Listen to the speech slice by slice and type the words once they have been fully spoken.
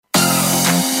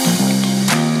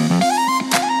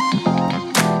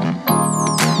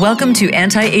Welcome to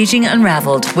Anti-Aging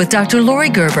Unraveled with Dr. Lori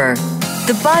Gerber.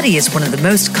 The body is one of the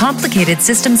most complicated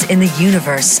systems in the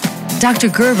universe. Dr.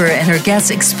 Gerber and her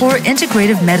guests explore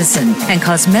integrative medicine and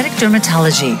cosmetic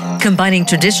dermatology, combining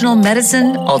traditional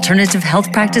medicine, alternative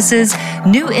health practices,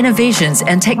 new innovations,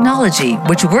 and technology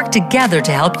which work together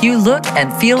to help you look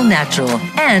and feel natural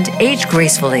and age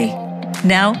gracefully.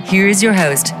 Now, here is your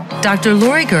host, Dr.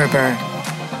 Lori Gerber.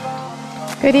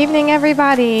 Good evening,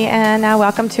 everybody, and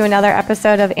welcome to another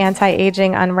episode of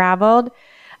Anti-Aging Unraveled.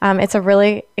 It's a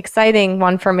really exciting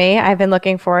one for me. I've been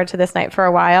looking forward to this night for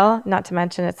a while, not to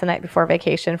mention it's the night before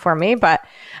vacation for me, but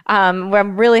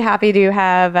I'm really happy to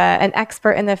have an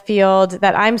expert in the field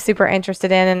that I'm super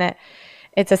interested in, and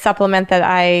it's a supplement that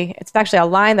it's actually a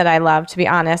line that I love, to be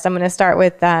honest. I'm going to start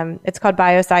with, it's called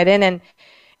Biocidin, and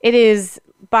it is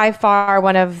by far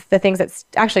one of the things that's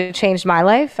actually changed my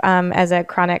life as a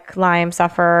chronic Lyme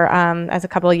sufferer as a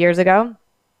couple of years ago.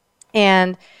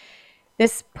 And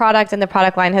this product and the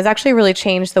product line has actually really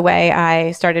changed the way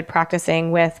I started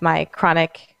practicing with my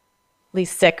chronically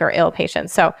sick or ill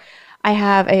patients. So I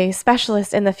have a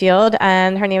specialist in the field,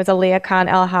 and her name is Alia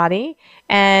Khan-Elhady,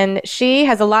 and she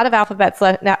has a lot of alphabets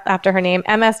after her name: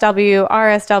 MSW,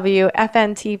 RSW,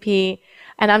 FNTP,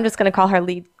 and I'm just going to call her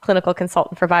lead clinical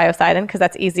consultant for Biocidin because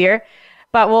that's easier.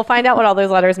 But we'll find out what all those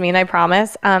letters mean, I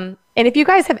promise. And if you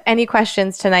guys have any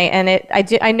questions tonight,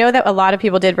 and I know that a lot of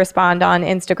people did respond on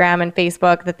Instagram and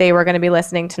Facebook that they were going to be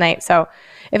listening tonight. So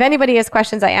if anybody has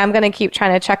questions, I am going to keep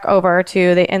trying to check over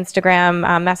to the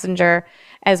Instagram Messenger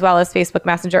as well as Facebook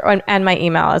Messenger and my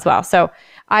email as well. So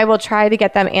I will try to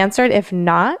get them answered. If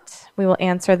not, we will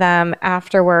answer them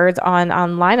afterwards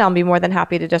online. I'll be more than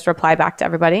happy to just reply back to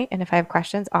everybody. And if I have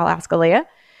questions, I'll ask Alia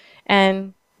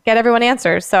and get everyone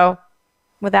answers. So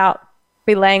without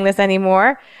relaying this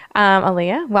anymore,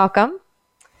 Alia, welcome.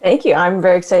 Thank you. I'm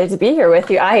very excited to be here with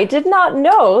you. I did not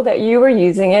know that you were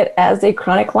using it as a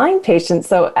chronic Lyme patient.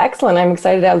 So excellent. I'm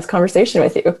excited to have this conversation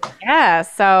with you. Yeah.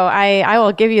 So I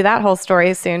will give you that whole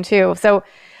story soon too. So,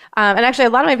 and actually a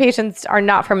lot of my patients are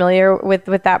not familiar with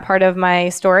that part of my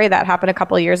story. That happened a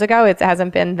couple of years ago. It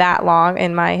hasn't been that long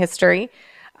in my history.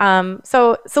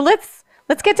 So let's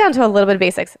get down to a little bit of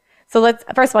basics. So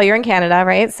first of all, you're in Canada,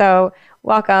 right? So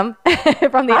welcome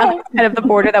from the other side of the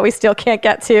border that we still can't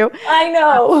get to. I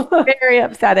know. Very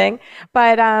upsetting.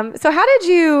 But so how did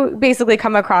you basically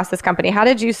come across this company? How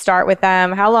did you start with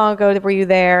them? How long ago were you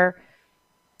there?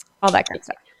 All that kind of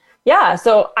stuff. Yeah,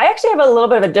 so I actually have a little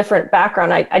bit of a different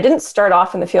background. I didn't start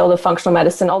off in the field of functional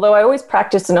medicine, although I always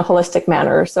practiced in a holistic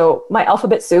manner. So my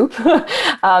alphabet soup,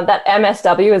 that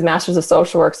MSW is Masters of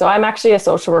Social Work. So I'm actually a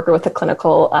social worker with a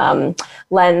clinical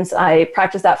lens. I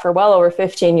practiced that for well over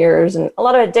 15 years, and a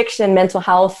lot of addiction, mental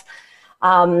health.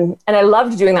 And I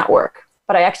loved doing that work,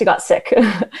 but I actually got sick.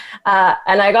 And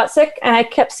I got sick and I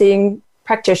kept seeing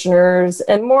practitioners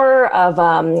and more of,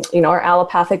 our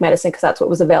allopathic medicine, because that's what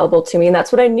was available to me. And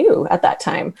that's what I knew at that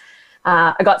time.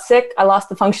 I got sick. I lost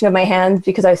the function of my hands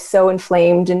because I was so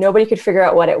inflamed and nobody could figure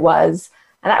out what it was.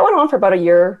 And I went on for about a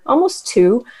year, almost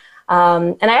two.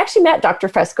 And I actually met Dr.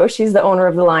 Fresco. She's the owner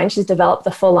of the line. She's developed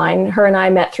the full line. Her and I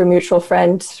met through mutual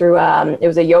friend through, it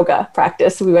was a yoga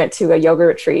practice. We went to a yoga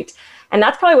retreat. And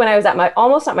that's probably when I was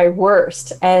almost at my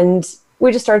worst. And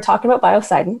we just started talking about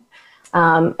Biocidin.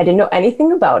 I didn't know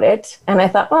anything about it. And I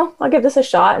thought, well, I'll give this a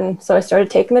shot. And so I started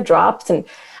taking the drops, and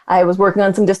I was working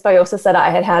on some dysbiosis that I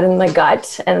had in my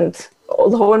gut. And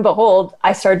lo and behold,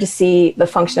 I started to see the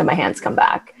function of my hands come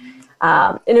back.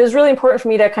 And it was really important for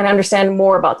me to kind of understand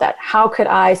more about that. How could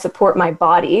I support my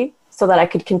body so that I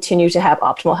could continue to have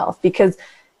optimal health? Because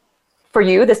for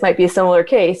you, this might be a similar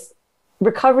case.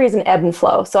 Recovery is an ebb and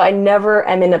flow. So I never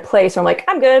am in a place where I'm like,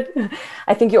 I'm good.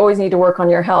 I think you always need to work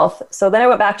on your health. So then I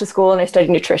went back to school and I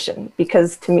studied nutrition,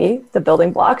 because to me, the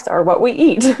building blocks are what we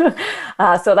eat.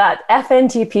 So that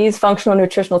FNTP is functional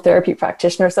nutritional therapy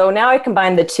practitioner. So now I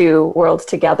combine the two worlds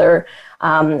together.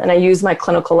 And I use my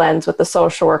clinical lens with the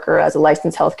social worker as a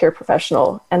licensed healthcare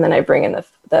professional. And then I bring in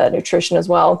the nutrition as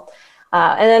well.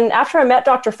 And then after I met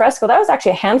Dr. Fresco, that was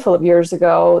actually a handful of years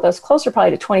ago. That was closer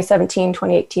probably to 2017,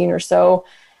 2018 or so.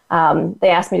 They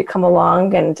asked me to come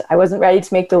along, and I wasn't ready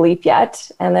to make the leap yet.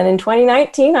 And then in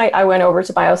 2019, I went over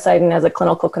to Biocidin as a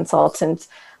clinical consultant.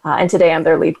 And today I'm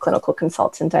their lead clinical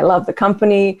consultant. I love the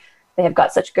company. They have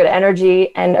got such good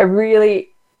energy. And I really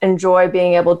enjoy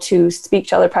being able to speak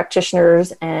to other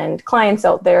practitioners and clients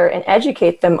out there and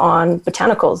educate them on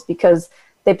botanicals, because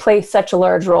they play such a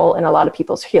large role in a lot of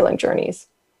people's healing journeys.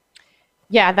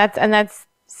 Yeah, that's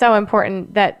so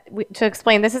important to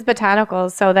explain. This is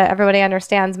botanicals, so that everybody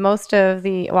understands most of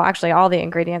all the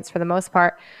ingredients for the most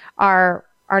part are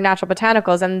our natural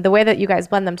botanicals, and the way that you guys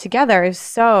blend them together is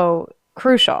so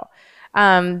crucial.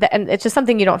 And it's just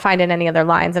something you don't find in any other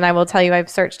lines. And I will tell you, I've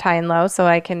searched high and low, so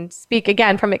I can speak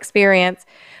again from experience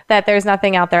that there's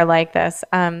nothing out there like this.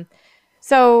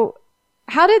 So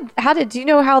do you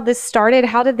know how this started?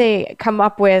 How did they come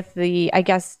up with I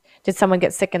guess, did someone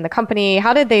get sick in the company?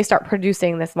 How did they start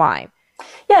producing this line?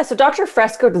 Yeah, so Dr.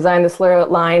 Fresco designed this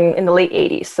line in the late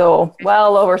 80s, so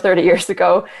well over 30 years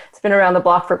ago. It's been around the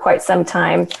block for quite some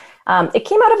time. It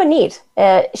came out of a need.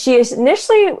 She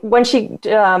initially, when she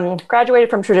graduated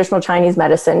from traditional Chinese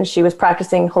medicine, she was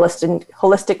practicing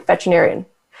holistic veterinarian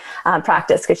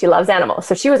practice because she loves animals.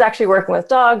 So she was actually working with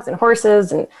dogs and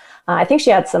horses, and I think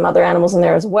she had some other animals in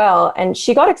there as well. And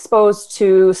she got exposed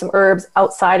to some herbs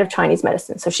outside of Chinese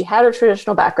medicine. So she had her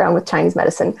traditional background with Chinese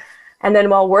medicine. And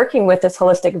then while working with this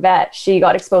holistic vet, she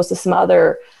got exposed to some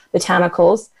other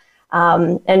botanicals.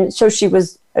 And so she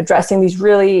was addressing these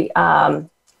really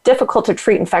difficult to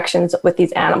treat infections with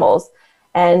these animals.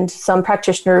 And some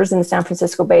practitioners in the San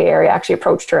Francisco Bay Area actually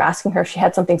approached her asking her if she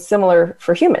had something similar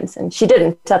for humans. And she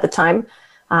didn't at the time.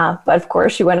 But of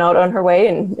course, she went out on her way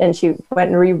and she went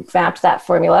and revamped that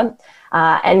formula.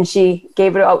 And she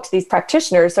gave it out to these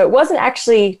practitioners. So it wasn't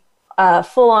actually a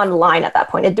full-on line at that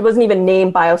point. It wasn't even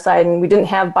named Biocidin. We didn't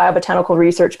have biobotanical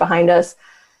research behind us.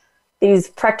 These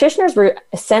practitioners were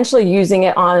essentially using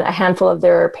it on a handful of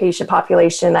their patient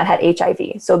population that had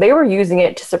HIV. So they were using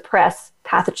it to suppress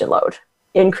pathogen load,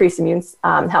 increase immune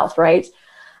health, right?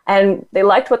 And they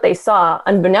liked what they saw.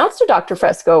 Unbeknownst to Dr.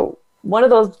 Fresco, one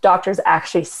of those doctors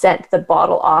actually sent the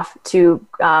bottle off to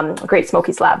Great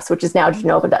Smoky Labs, which is now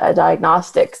Genova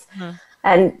Diagnostics. Mm-hmm.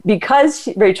 And because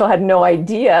Rachel had no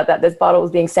idea that this bottle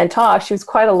was being sent off, she was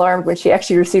quite alarmed when she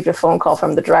actually received a phone call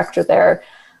from the director there.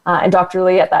 And Dr.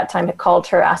 Lee at that time had called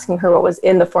her asking her what was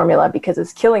in the formula because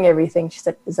it's killing everything. She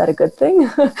said, "Is that a good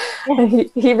thing?" And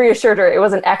he reassured her it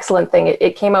was an excellent thing.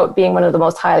 It came out being one of the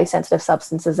most highly sensitive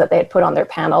substances that they had put on their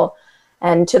panel.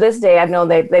 And to this day, I've known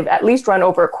they've at least run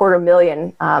over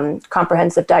 250,000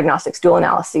 comprehensive diagnostic stool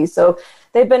analyses. So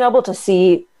they've been able to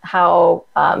see how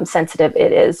sensitive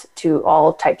it is to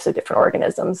all types of different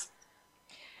organisms.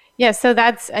 Yeah, so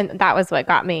that was what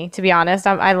got me, to be honest.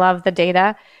 I love the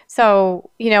data. So,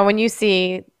 when you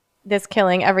see this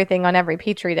killing everything on every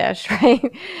petri dish, right?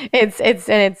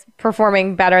 It's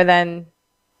performing better than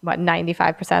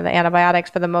 95% of the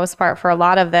antibiotics for the most part for a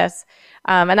lot of this.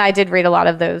 And I did read a lot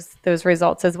of those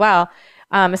results as well,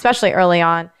 especially early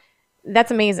on. That's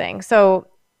amazing. So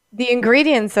the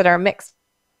ingredients that are mixed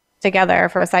together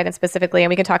for Biocidin specifically, and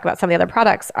we can talk about some of the other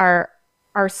products, are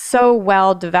so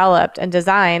well developed and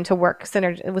designed to work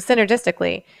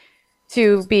synergistically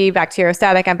to be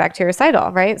bacteriostatic and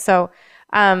bactericidal, right? So,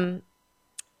 and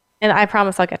I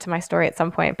promise I'll get to my story at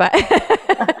some point, but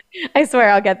I swear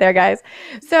I'll get there, guys.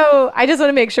 So I just want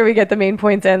to make sure we get the main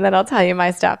points in, then I'll tell you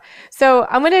my stuff. So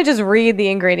I'm going to just read the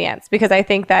ingredients because I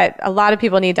think that a lot of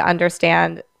people need to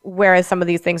understand where some of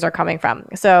these things are coming from.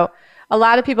 So a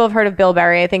lot of people have heard of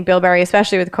bilberry. I think bilberry,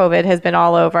 especially with COVID, has been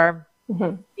all over,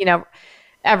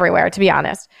 everywhere, to be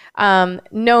honest.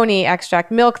 Noni extract,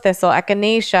 milk thistle,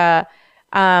 echinacea,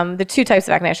 the two types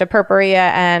of echinacea,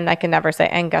 purpurea, and I can never say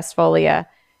angustifolia,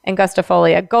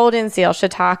 golden seal,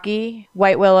 shiitake,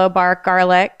 white willow bark,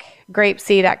 garlic,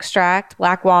 grapeseed extract,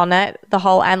 black walnut, the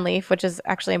hull end leaf, which is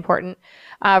actually important,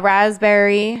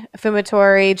 raspberry,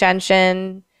 fumitory,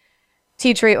 gentian,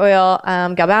 tea tree oil,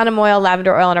 galbanum oil,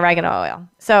 lavender oil, and oregano oil.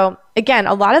 So again,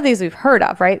 a lot of these we've heard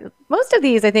of, right? Most of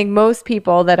these, I think most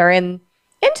people that are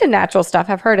into natural stuff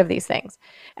have heard of these things.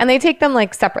 And they take them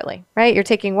like separately, right? You're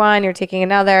taking one, you're taking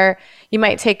another. You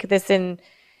might take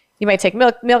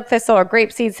milk thistle or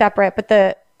grapeseed separate. But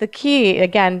the key,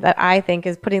 again, that I think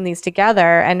is putting these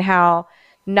together and how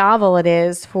novel it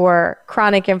is for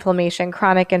chronic inflammation,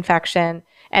 chronic infection.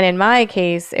 And in my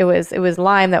case, it was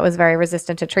Lyme that was very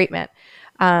resistant to treatment.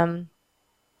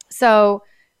 So,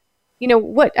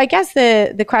 what I guess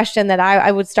the question that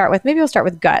I would start with, maybe we'll start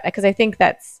with gut, because I think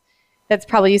that's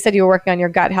probably, you said you were working on your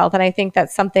gut health. And I think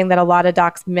that's something that a lot of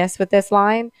docs miss with this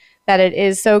line, that it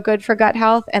is so good for gut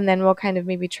health. And then we'll kind of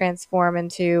maybe transform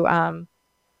into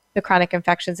the chronic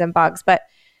infections and bugs. But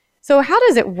so how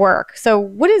does it work? So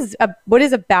what is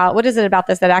it about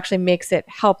this that actually makes it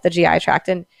help the GI tract?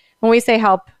 And when we say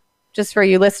help, just for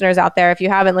you listeners out there, if you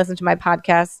haven't listened to my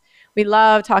podcast, we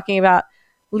love talking about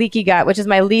leaky gut, which is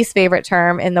my least favorite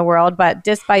term in the world, but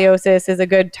dysbiosis is a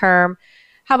good term.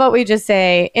 How about we just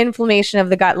say inflammation of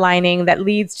the gut lining that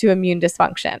leads to immune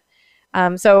dysfunction?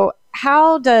 So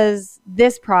how does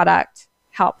this product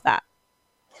help that?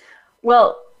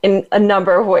 Well, in a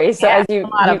number of ways. So a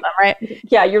lot of them, right?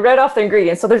 Yeah, you read off the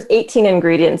ingredients. So there's 18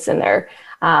 ingredients in there.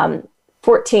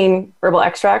 14 herbal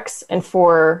extracts, and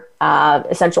 4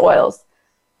 essential oils.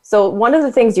 So one of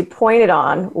the things you pointed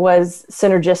on was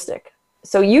synergistic.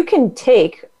 So you can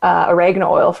take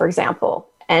oregano oil, for example,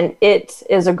 and it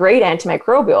is a great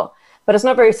antimicrobial, but it's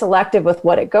not very selective with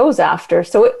what it goes after.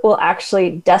 So it will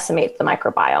actually decimate the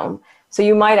microbiome. So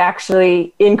you might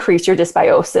actually increase your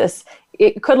dysbiosis.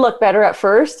 It could look better at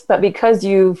first, but because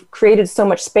you've created so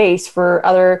much space for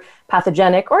other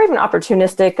pathogenic or even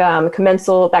opportunistic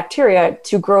commensal bacteria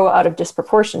to grow out of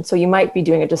disproportion. So you might be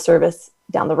doing a disservice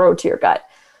down the road to your gut.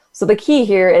 So the key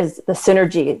here is the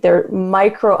synergy. There are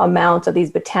micro amounts of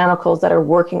these botanicals that are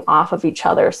working off of each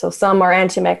other. So some are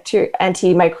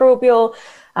antimicrobial.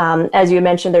 As you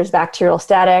mentioned, there's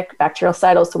bacteriostatic,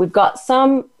 bactericidal. So we've got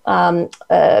some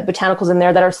botanicals in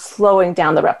there that are slowing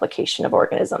down the replication of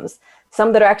organisms,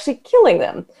 some that are actually killing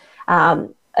them.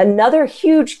 Another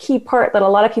huge key part that a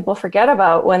lot of people forget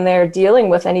about when they're dealing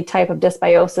with any type of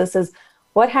dysbiosis is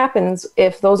what happens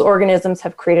if those organisms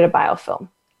have created a biofilm.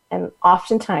 And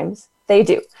oftentimes they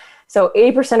do. So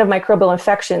 80% of microbial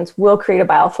infections will create a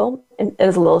biofilm in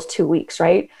as little as 2 weeks,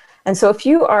 right? And so if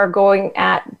you are going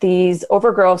at these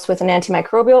overgrowths with an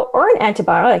antimicrobial or an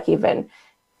antibiotic even,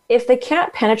 if they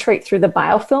can't penetrate through the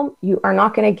biofilm, you are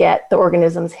not going to get the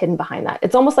organisms hidden behind that.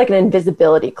 It's almost like an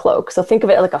invisibility cloak. So think of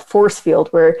it like a force field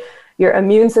where your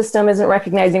immune system isn't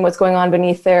recognizing what's going on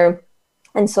beneath there.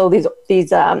 And so these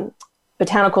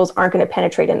botanicals aren't going to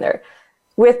penetrate in there.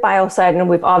 With Biocidin,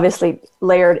 we've obviously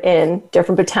layered in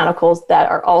different botanicals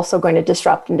that are also going to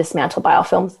disrupt and dismantle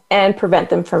biofilms and prevent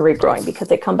them from regrowing because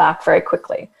they come back very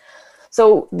quickly.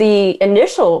 So the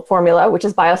initial formula, which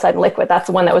is Biocidin liquid, that's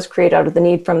the one that was created out of the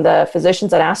need from the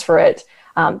physicians that asked for it.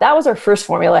 That was our first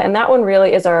formula. And that one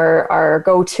really is our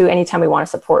go-to anytime we want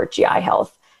to support GI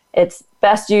health. It's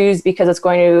best used because it's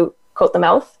going to coat the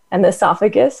mouth and the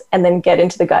esophagus and then get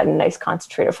into the gut in a nice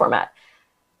concentrated format.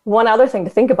 One other thing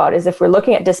to think about is if we're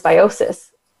looking at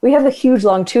dysbiosis, we have a huge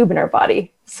long tube in our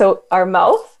body. So our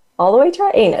mouth, all the way to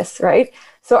our anus, right?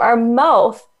 So our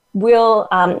mouth will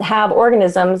have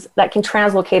organisms that can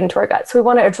translocate into our gut. So we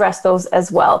want to address those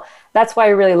as well. That's why I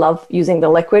really love using the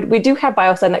liquid. We do have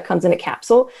Biocidin that comes in a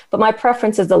capsule, but my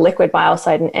preference is the liquid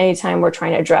Biocidin anytime we're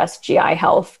trying to address GI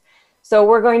health. So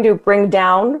we're going to bring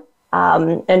down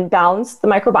and balance the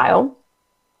microbiome.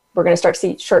 We're going to start to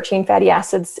see short chain fatty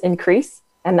acids increase.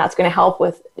 And that's going to help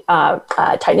with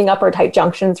tightening up our tight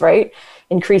junctions, right?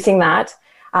 Increasing that.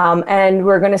 And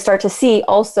we're going to start to see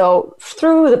also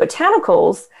through the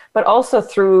botanicals, but also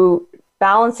through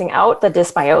balancing out the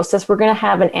dysbiosis, we're going to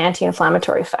have an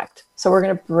anti-inflammatory effect. So we're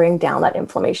going to bring down that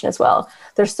inflammation as well.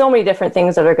 There's so many different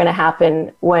things that are going to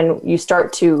happen when you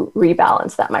start to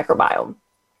rebalance that microbiome.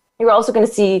 You're also going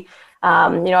to see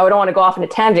I don't want to go off on a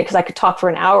tangent because I could talk for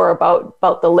an hour about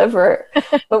the liver,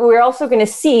 but we're also going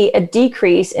to see a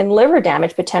decrease in liver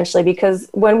damage potentially because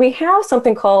when we have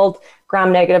something called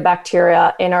gram-negative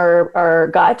bacteria in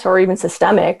our gut or even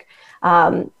systemic,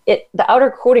 the outer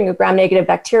coating of gram-negative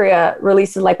bacteria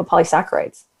releases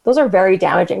lipopolysaccharides. Those are very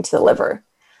damaging to the liver.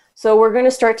 So we're going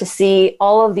to start to see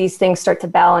all of these things start to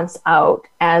balance out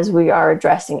as we are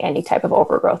addressing any type of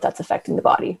overgrowth that's affecting the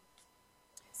body.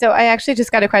 So I actually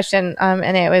just got a question,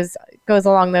 and it goes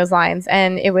along those lines,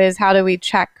 and it was, how do we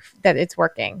check that it's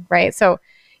working, right? So,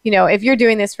 if you're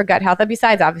doing this for gut health,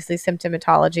 besides obviously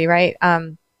symptomatology, right?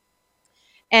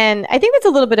 And I think that's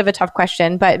a little bit of a tough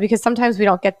question, but because sometimes we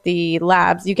don't get the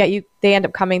labs, they end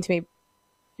up coming to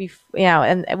me,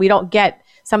 and we don't get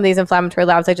some of these inflammatory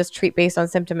labs. I just treat based on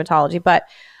symptomatology, but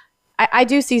I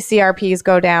do see CRPs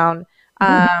go down.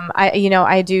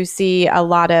 I do see a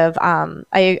lot of,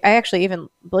 I actually even,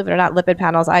 believe it or not, lipid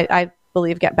panels, I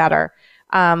believe get better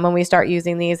when we start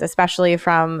using these, especially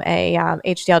from a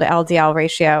HDL to LDL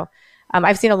ratio.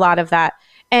 I've seen a lot of that.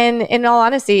 And in all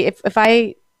honesty, if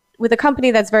I, with a company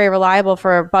that's very reliable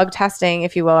for bug testing,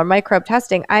 if you will, or microbe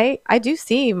testing, I do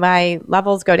see my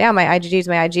levels go down, my IgGs,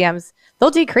 my IgMs,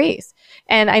 they'll decrease.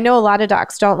 And I know a lot of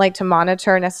docs don't like to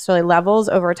monitor necessarily levels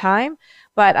over time.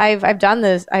 But I've done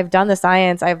this. I've done the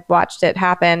science. I've watched it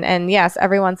happen. And yes,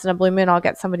 every once in a blue moon, I'll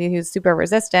get somebody who's super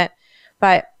resistant.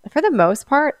 But for the most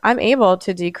part, I'm able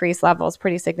to decrease levels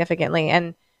pretty significantly.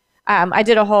 And I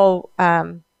did a whole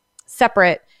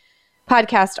separate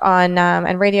podcast on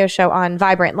and radio show on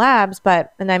Vibrant Labs,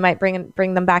 and I might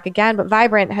bring them back again. But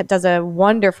Vibrant does a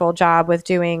wonderful job with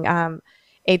doing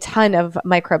a ton of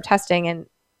microbe testing and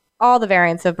all the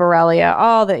variants of Borrelia,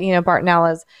 all the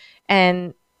Bartonellas,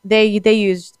 and they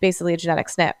use basically genetic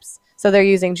SNPs. So they're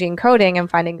using gene coding and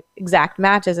finding exact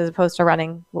matches as opposed to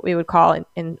running what we would call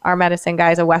in our medicine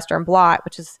guys a Western blot,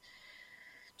 which is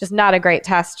just not a great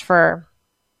test for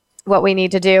what we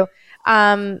need to do.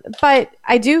 But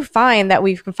I do find that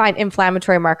we can find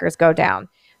inflammatory markers go down.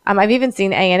 I've even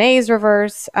seen ANAs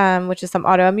reverse, which is some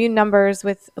autoimmune numbers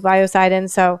with biocidin.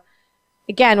 So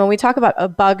again, when we talk about a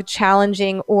bug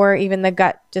challenging or even the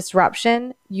gut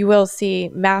disruption, you will see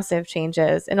massive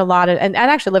changes in a lot of, and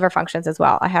actually liver functions as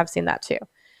well. I have seen that too.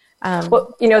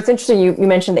 Well, it's interesting. You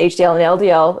mentioned the HDL and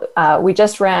LDL. We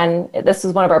just ran, this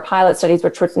is one of our pilot studies,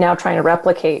 which we're now trying to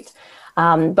replicate.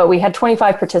 But we had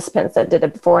 25 participants that did a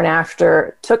before and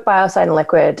after, took Biocidin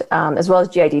liquid, as well as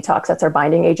GI detox. That's our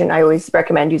binding agent. I always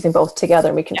recommend using both together,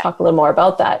 and we can talk a little more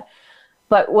about that.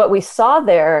 But what we saw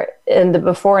there in the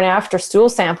before and after stool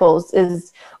samples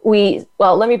is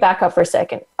let me back up for a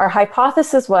second. Our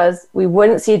hypothesis was we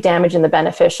wouldn't see damage in the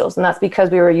beneficials, and that's because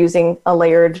we were using a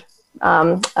layered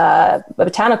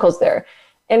botanicals there.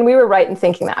 And we were right in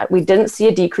thinking that. We didn't see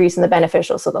a decrease in the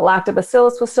beneficials. So the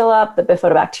lactobacillus was still up, the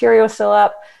bifidobacteria was still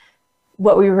up.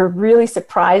 What we were really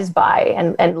surprised by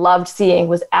and loved seeing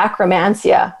was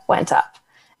Akkermansia went up.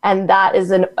 And that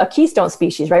is a keystone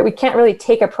species, right? We can't really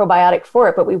take a probiotic for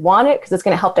it, but we want it because it's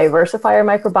going to help diversify our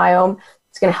microbiome.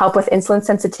 It's going to help with insulin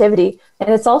sensitivity, and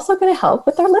it's also going to help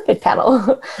with our lipid panel.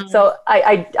 Mm-hmm. So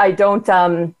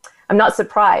I'm not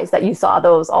surprised that you saw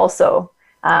those also,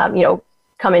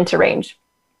 come into range.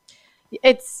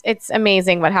 It's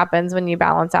amazing what happens when you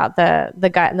balance out the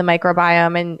gut and the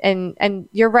microbiome. And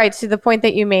you're right to the point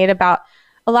that you made about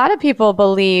a lot of people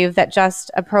believe that just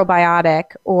a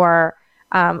probiotic or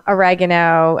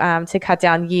oregano to cut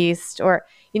down yeast or,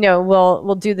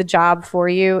 will do the job for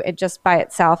you just by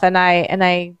itself. And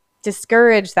I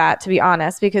discourage that, to be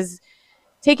honest, because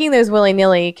taking those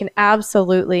willy-nilly can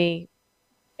absolutely,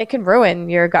 it can ruin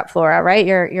your gut flora, right?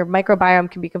 Your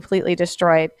microbiome can be completely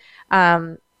destroyed.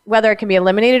 Whether it can be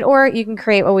eliminated or you can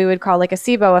create what we would call like a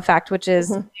SIBO effect, which is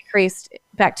increased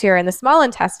bacteria in the small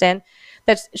intestine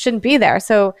that shouldn't be there.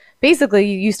 So basically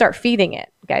you start feeding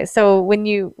it, guys. So when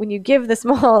you give the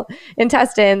small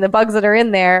intestine, the bugs that are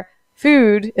in there,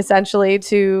 food essentially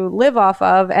to live off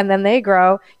of, and then they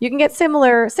grow, you can get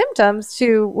similar symptoms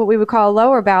to what we would call a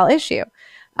lower bowel issue,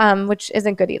 which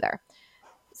isn't good either.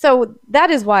 So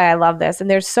that is why I love this.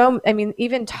 And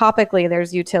even topically,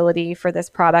 there's utility for this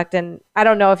product. And I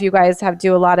don't know if you guys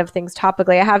do a lot of things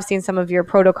topically. I have seen some of your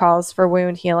protocols for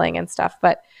wound healing and stuff,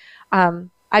 but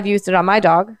I've used it on my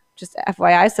dog, just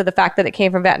FYI. So the fact that it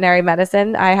came from veterinary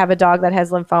medicine, I have a dog that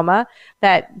has lymphoma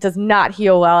that does not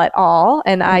heal well at all.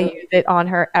 And I use it on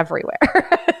her everywhere.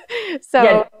 So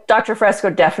yeah, Dr. Fresco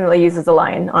definitely uses a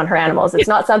line on her animals. It's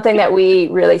not something that we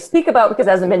really speak about because it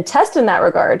hasn't been tested in that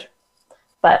regard.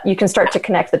 But you can start to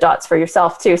connect the dots for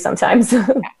yourself too sometimes.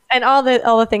 And all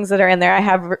the things that are in there, I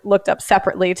have looked up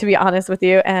separately, to be honest with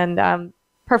you, and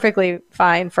perfectly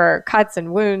fine for cuts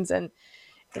and wounds, and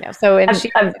So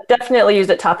I've definitely used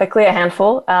it topically, a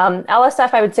handful.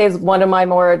 LSF, I would say, is one of my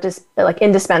more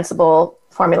indispensable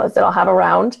formulas that I'll have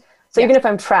around. So even if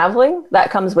I'm traveling, that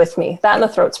comes with me. That and the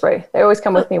throat spray, they always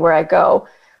come with me where I go.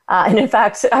 And in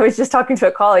fact, I was just talking to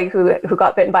a colleague who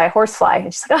got bitten by a horsefly,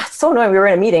 and she's like, "Oh, it's so annoying." We were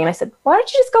in a meeting, and I said, "Why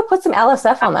don't you just go put some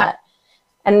LSF on that?"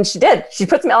 And she did. She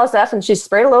put some LSF, and she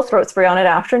sprayed a little throat spray on it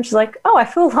after, and she's like, "Oh, I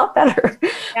feel a lot better."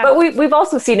 Yeah. But we've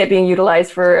also seen it being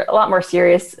utilized for a lot more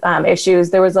serious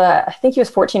issues. There was I think he was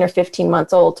 14 or 15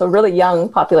 months old, so really young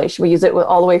population. We use it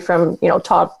all the way from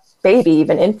baby,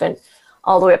 even infant,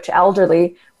 all the way up to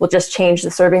elderly. We'll just change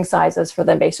the serving sizes for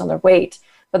them based on their weight.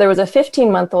 But there was a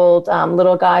 15-month-old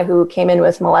little guy who came in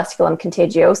with mollusculum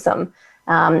contagiosum.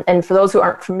 And for those who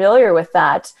aren't familiar with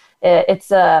that,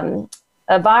 it's a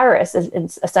virus.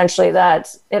 It's essentially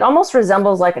that it almost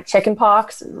resembles like a chicken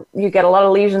pox. You get a lot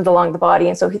of lesions along the body.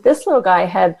 And so this little guy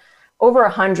had over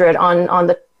 100 on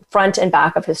the front and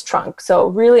back of his trunk. So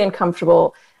really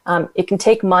uncomfortable. It can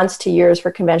take months to years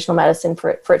for conventional medicine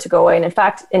for it to go away. And in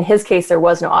fact, in his case, there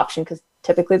was no option because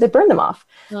typically they burn them off.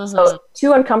 So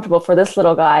too uncomfortable for this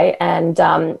little guy. And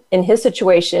in his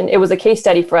situation, it was a case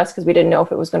study for us because we didn't know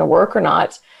if it was going to work or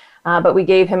not. But we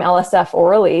gave him LSF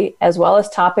orally as well as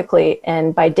topically.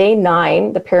 And by day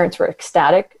 9, the parents were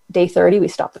ecstatic. Day 30, we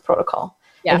stopped the protocol.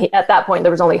 Yeah. And at that point,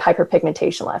 there was only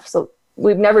hyperpigmentation left. So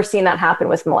we've never seen that happen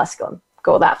with mollusculum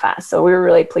go that fast. So we were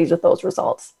really pleased with those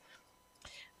results.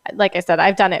 Like I said,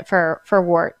 I've done it for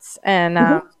warts.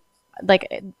 And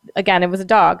again, it was a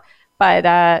dog.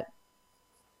 But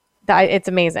it's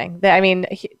amazing.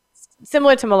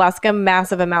 Similar to molluscum,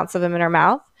 massive amounts of them in our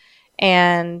mouth,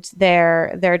 and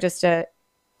they're just a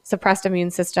suppressed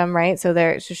immune system, right?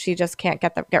 So she just can't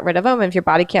get rid of them. And if your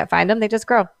body can't find them, they just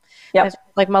grow. Yep.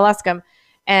 Like molluscum.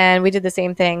 And we did the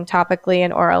same thing topically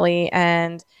and orally,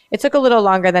 and it took a little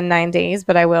longer than 9 days.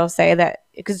 But I will say that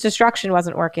because destruction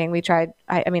wasn't working, we tried.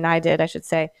 I should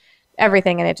say,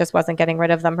 everything, and it just wasn't getting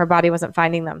rid of them. Her body wasn't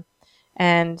finding them.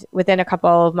 And within a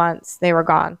couple of months, they were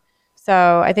gone.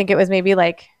 So I think it was maybe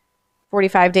like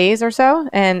 45 days or so.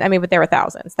 And I mean, but there were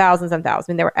thousands and thousands.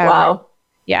 I mean, there were Wow.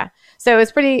 Yeah. So it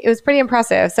was pretty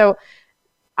impressive. So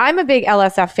I'm a big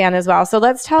LSF fan as well. So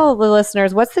let's tell the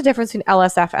listeners, what's the difference between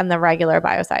LSF and the regular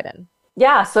Biocidin?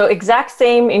 Yeah, so exact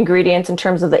same ingredients in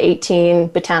terms of the 18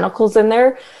 botanicals in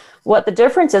there. What the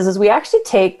difference is we actually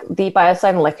take the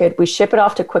Biocidin liquid, we ship it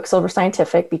off to Quicksilver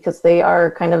Scientific because they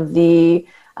are kind of the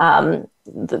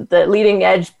leading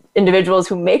edge individuals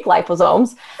who make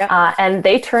liposomes, and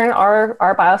they turn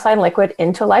our Biocidin liquid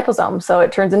into liposome. So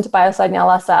it turns into Biocidin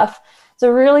LSF. It's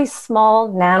a really small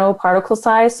nanoparticle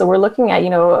size. So we're looking at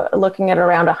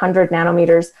around 100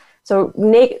 nanometers. So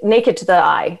naked to the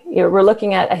eye, we're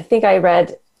looking at, I think I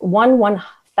read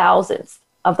 1/1000th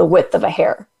of the width of a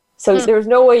hair. So there's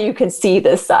no way you can see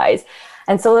this size.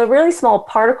 And so the really small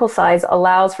particle size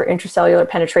allows for intracellular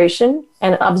penetration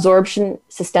and absorption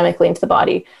systemically into the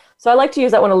body. So I like to use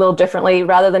that one a little differently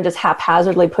rather than just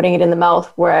haphazardly putting it in the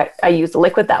mouth where I use the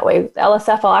liquid that way. The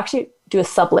LSF, I'll actually do a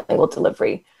sublingual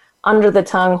delivery under the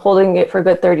tongue, holding it for a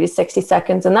good 30 to 60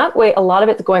 seconds. And that way, a lot of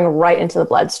it's going right into the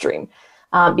bloodstream.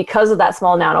 Because of that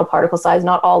small nanoparticle size,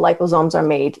 not all liposomes are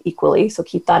made equally. So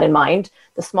keep that in mind.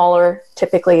 The smaller,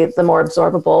 typically the more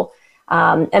absorbable.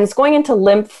 And it's going into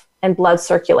lymph and blood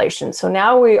circulation. So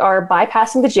now we are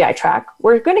bypassing the GI tract.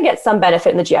 We're going to get some benefit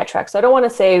in the GI tract. So I don't want to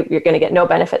say you're going to get no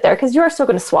benefit there because you are still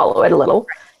going to swallow it a little.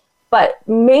 But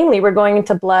mainly we're going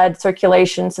into blood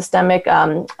circulation, systemic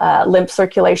lymph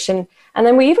circulation. And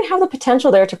then we even have the potential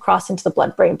there to cross into the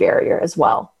blood-brain barrier as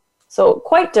well. So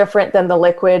quite different than the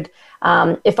liquid.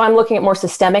 If I'm looking at more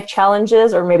systemic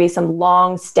challenges or maybe some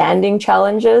long-standing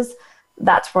challenges,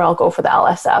 that's where I'll go for the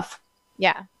LSF.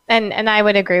 Yeah. And I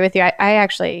would agree with you.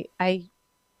 I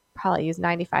probably use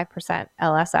 95%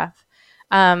 LSF.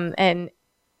 And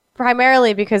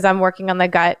primarily because I'm working on the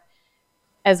gut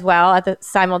as well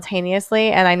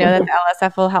simultaneously. And I know that the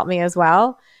LSF will help me as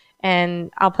well.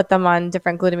 And I'll put them on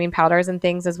different glutamine powders and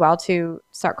things as well to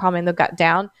start calming the gut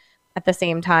down at the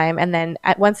same time. And then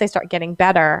once they start getting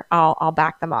better, I'll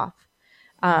back them off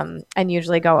and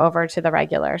usually go over to the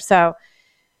regular. So,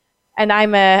 and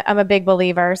I'm a big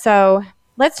believer. So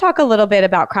let's talk a little bit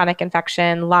about chronic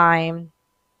infection, Lyme,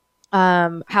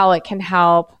 how it can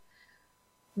help,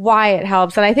 why it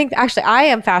helps. And I think actually I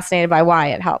am fascinated by why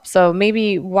it helps. So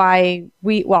maybe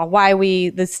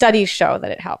the studies show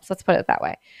that it helps. Let's put it that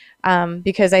way.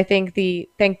 Because I think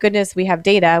thank goodness we have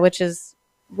data, which is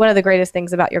one of the greatest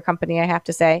things about your company, I have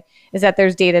to say, is that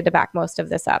there's data to back most of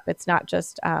this up. It's not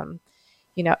just,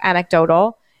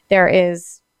 anecdotal. There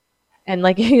is, and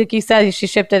like you said,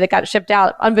 it got shipped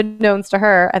out unbeknownst to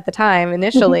her at the time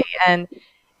initially. And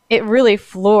it really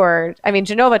floored. I mean,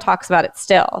 Genova talks about it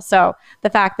still. So the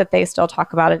fact that they still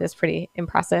talk about it is pretty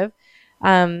impressive.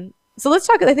 So let's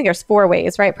talk, I think there's 4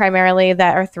 ways, right? Primarily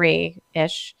that are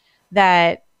 3-ish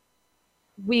that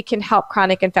we can help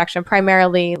chronic infection,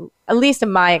 primarily, at least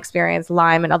in my experience,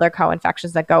 Lyme and other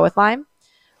co-infections that go with Lyme.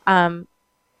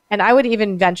 And I would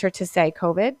even venture to say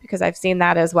COVID, because I've seen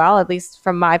that as well, at least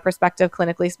from my perspective,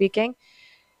 clinically speaking.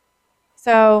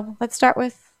 So let's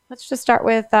just start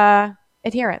with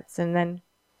adherence and then.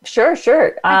 Sure.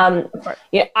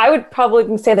 I would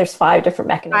probably say there's 5 different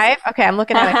mechanisms. 5? Okay, I'm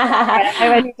looking at it.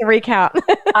 I need to recount.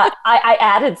 I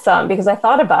added some because I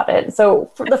thought about it. So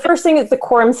the first thing is the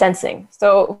quorum sensing.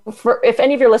 So if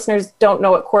any of your listeners don't know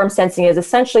what quorum sensing is,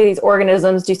 essentially these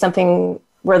organisms do something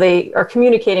where they are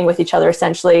communicating with each other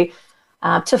essentially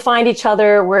to find each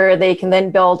other, where they can then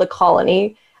build a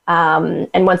colony.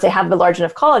 And once they have a large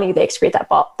enough colony, they excrete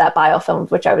that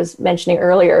biofilm, which I was mentioning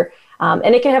earlier.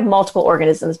 And it can have multiple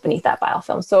organisms beneath that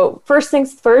biofilm. So first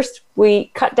things first,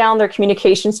 we cut down their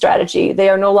communication strategy. They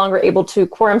are no longer able to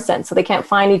quorum sense, so they can't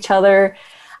find each other.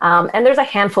 And there's a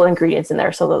handful of ingredients in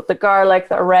there. So the garlic,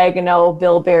 the oregano,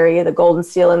 bilberry, the golden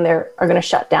seal in there are going to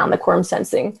shut down the quorum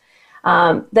sensing.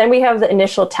 Then we have the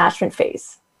initial attachment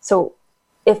phase. So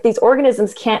if these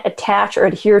organisms can't attach or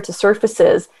adhere to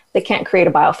surfaces, they can't create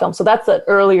a biofilm. So that's the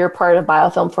earlier part of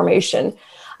biofilm formation.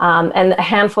 And a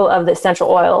handful of the essential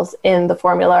oils in the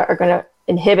formula are going to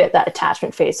inhibit that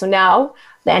attachment phase. So now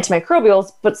the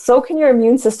antimicrobials, but so can your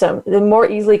immune system, they more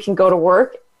easily can go to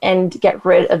work and get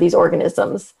rid of these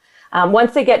organisms.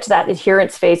 Once they get to that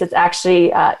adherence phase, it's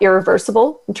actually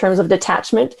irreversible in terms of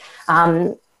detachment,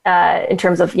 in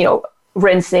terms of,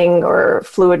 rinsing or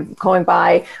fluid going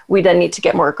by. We then need to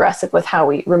get more aggressive with how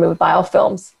we remove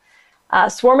biofilms.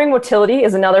 Swarming motility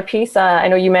is another piece. I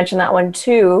know you mentioned that one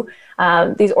too.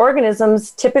 These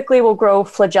organisms typically will grow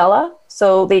flagella.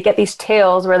 So they get these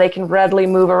tails where they can readily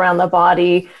move around the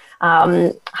body.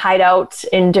 hide out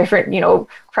in different,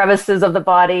 crevices of the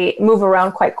body, move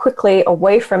around quite quickly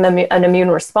away from an immune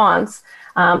response.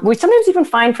 We sometimes even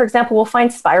find, for example, we'll find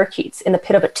spirochetes in the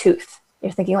pit of a tooth.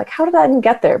 You're thinking like, how did that even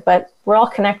get there? But we're all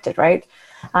connected, right?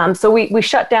 So we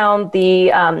shut down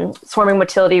the swarming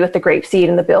motility with the grapeseed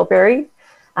and the bilberry.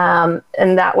 And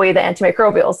that way the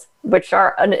antimicrobials, which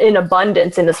are in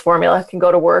abundance in this formula, can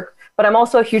go to work. But I'm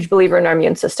also a huge believer in our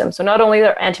immune system. So not only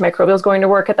are antimicrobials going to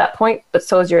work at that point, but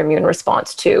so is your immune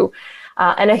response too.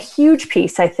 And a huge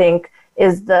piece, I think,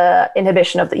 is the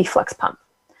inhibition of the efflux pump.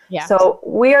 Yeah. So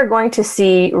we are going to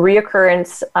see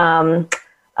reoccurrence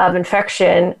of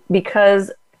infection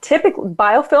because typically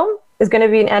biofilm is going to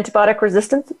be an antibiotic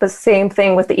resistance, the same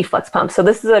thing with the efflux pump. So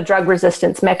this is a drug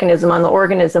resistance mechanism on the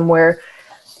organism where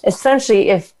essentially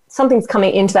if something's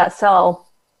coming into that cell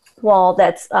wall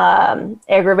that's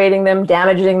aggravating them,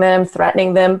 damaging them,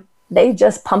 threatening them, they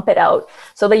just pump it out.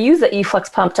 So they use the efflux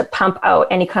pump to pump out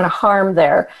any kind of harm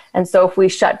there. And so if we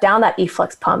shut down that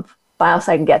efflux pump,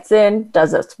 Biocidin gets in,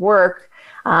 does its work.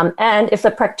 And if the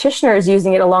practitioner is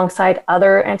using it alongside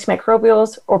other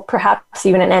antimicrobials or perhaps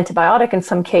even an antibiotic in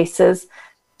some cases,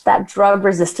 that drug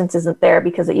resistance isn't there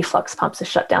because the efflux pumps is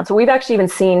shut down. So we've actually even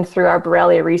seen through our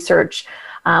Borrelia research,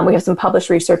 we have some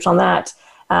published research on that,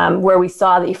 where we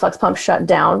saw the efflux pump shut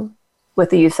down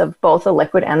with the use of both the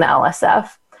liquid and the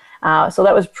LSF. So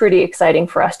that was pretty exciting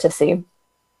for us to see.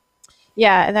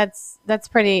 Yeah, that's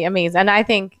pretty amazing. And I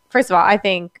think, first of all, I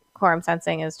think quorum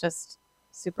sensing is just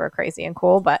super crazy and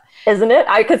cool, but isn't it?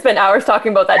 I could spend hours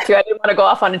talking about that too. I didn't want to go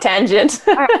off on a tangent.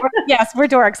 Yes, we're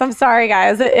dorks. I'm sorry,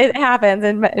 guys. It happens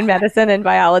in medicine and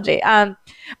biology.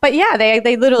 But yeah,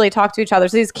 they literally talk to each other.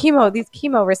 So these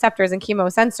chemo receptors and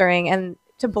chemo censoring, and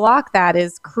to block that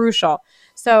is crucial.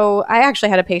 So I actually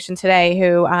had a patient today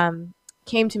who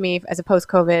came to me as a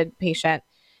post-COVID patient,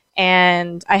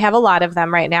 and I have a lot of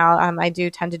them right now. I do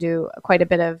tend to do quite a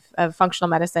bit of functional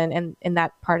medicine in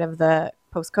that part of the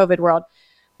post-COVID world.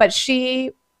 But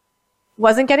she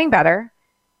wasn't getting better,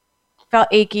 felt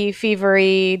achy,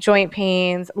 fevery, joint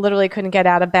pains, literally couldn't get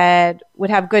out of bed, would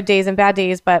have good days and bad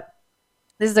days. But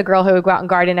this is a girl who would go out and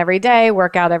garden every day,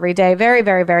 work out every day, very,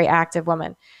 very, very active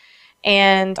woman.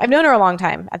 And I've known her a long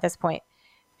time at this point.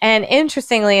 And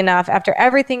interestingly enough, after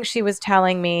everything she was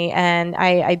telling me, and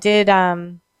I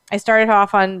started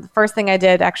off on, the first thing I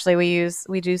did, actually,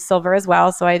 we do silver as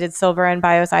well. So I did silver and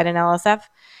Biocidin LSF.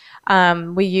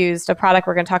 We used a product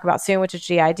we're going to talk about soon, which is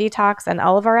GI Detox and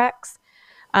Olivarex.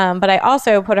 But I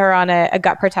also put her on a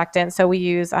gut protectant. So we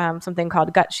use something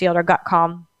called Gut Shield or Gut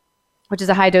Calm, which is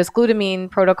a high-dose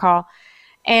glutamine protocol.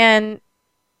 And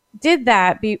did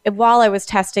that while I was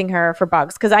testing her for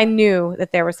bugs, because I knew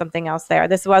that there was something else there.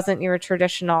 This wasn't your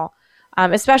traditional,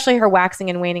 especially her waxing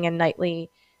and waning and nightly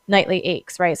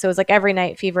aches, right? So it was like every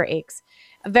night fever aches,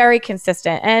 very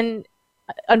consistent. And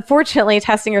unfortunately,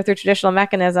 testing her through traditional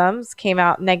mechanisms came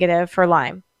out negative for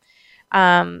Lyme.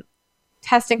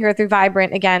 Testing her through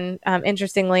Vibrant, again,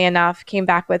 interestingly enough, came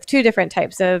back with 2 different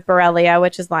types of Borrelia,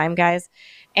 which is Lyme, guys,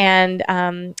 and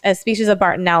a species of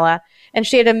Bartonella. And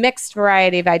she had a mixed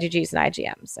variety of IgGs and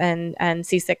IgMs and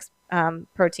C6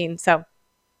 protein. So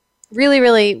really,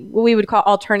 really what we would call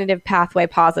alternative pathway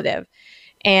positive.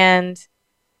 And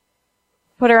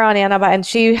put her on antibiotics. And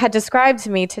she had described to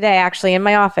me today, actually, in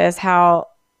my office, how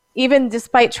even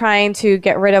despite trying to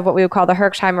get rid of what we would call the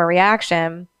Herxheimer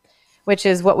reaction, which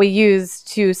is what we use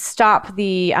to stop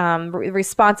the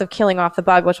response of killing off the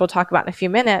bug, which we'll talk about in a few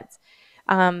minutes,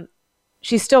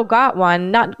 she still got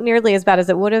one, not nearly as bad as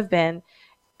it would have been.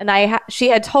 And she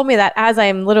had told me that as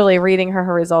I'm literally reading her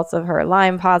results of her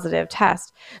Lyme positive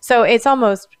test. So it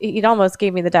almost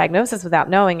gave me the diagnosis without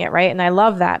knowing it, right? And I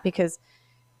love that, because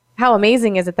how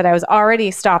amazing is it that I was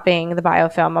already stopping the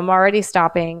biofilm? I'm already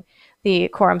stopping the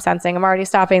quorum sensing. I'm already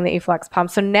stopping the efflux pump.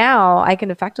 So now I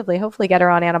can effectively, hopefully, get her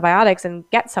on antibiotics and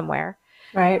get somewhere.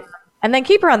 Right. And then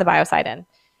keep her on the Biocidin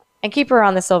and keep her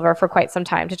on the silver for quite some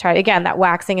time to try, again, that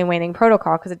waxing and waning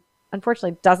protocol, because it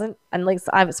unfortunately doesn't, at least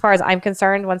as far as I'm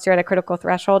concerned, once you're at a critical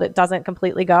threshold, it doesn't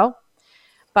completely go.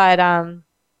 But,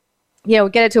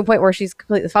 get it to a point where she's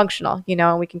completely functional,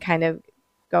 and we can kind of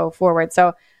go forward.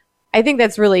 So I think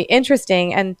that's really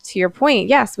interesting. And to your point,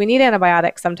 yes, we need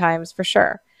antibiotics sometimes for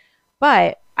sure.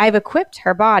 But I've equipped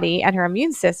her body and her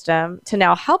immune system to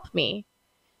now help me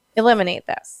eliminate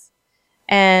this.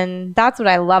 And that's what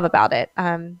I love about it.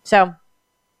 So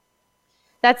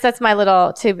that's my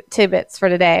little tidbits for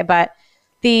today. But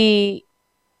the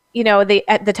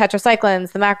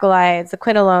tetracyclines, the macrolides, the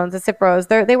quinolones, the cipros,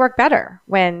 they work better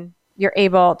when you're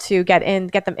able to get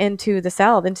them into the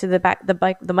cell, into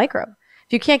the microbe,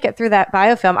 if you can't get through that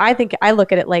biofilm, I think I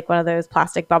look at it like one of those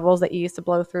plastic bubbles that you used to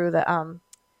blow through the,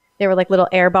 they were like little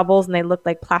air bubbles and they looked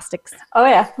like plastics. Oh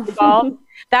yeah. Ball.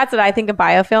 That's what I think of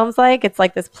biofilms like. It's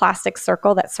like this plastic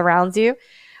circle that surrounds you.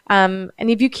 And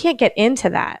if you can't get into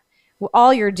that,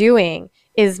 all you're doing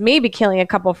is maybe killing a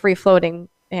couple free floating,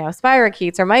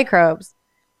 spirochetes or microbes.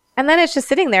 And then it's just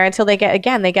sitting there until they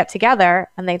get together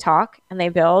and they talk and they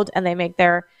build and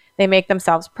they make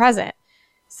themselves present.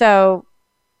 So,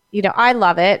 I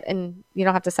love it, and you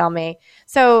don't have to sell me.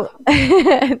 So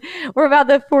we're about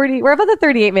the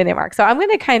 38-minute mark. So I'm going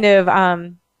to kind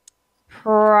of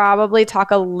probably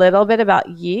talk a little bit about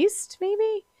yeast,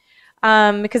 maybe,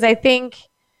 because I think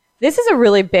this is a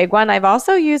really big one. I've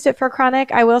also used it for chronic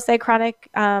UTIs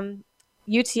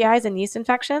and yeast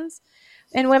infections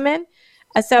in women.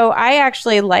 So I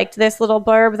actually liked this little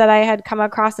blurb that I had come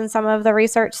across in some of the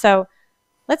research. So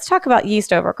let's talk about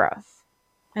yeast overgrowth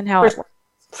and how it works.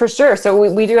 For sure.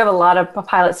 So we do have a lot of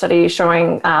pilot studies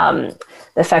showing the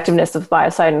effectiveness of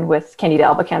Biocidin with Candida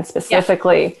albicans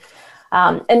specifically.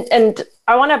 Yeah. And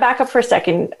I want to back up for a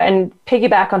second and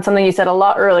piggyback on something you said a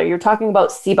lot earlier. You're talking about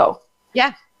SIBO.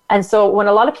 Yeah. And so when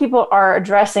a lot of people are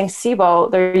addressing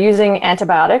SIBO, they're using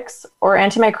antibiotics or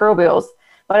antimicrobials.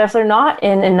 But if they're not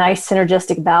in a nice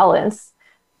synergistic balance,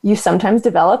 you sometimes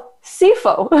develop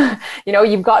SIFO.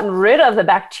 You've gotten rid of the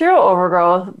bacterial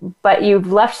overgrowth, but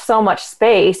you've left so much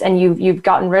space and you've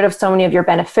gotten rid of so many of your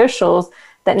beneficials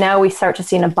that now we start to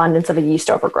see an abundance of a yeast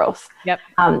overgrowth. Yep.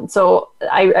 So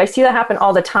I see that happen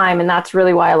all the time, and that's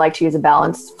really why I like to use a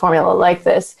balanced formula like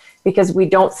this, because we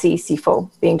don't see SIFO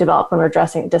being developed when we're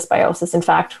addressing dysbiosis. In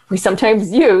fact, we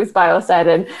sometimes use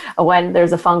Biocidin when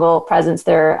there's a fungal presence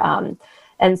there.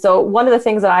 And so one of the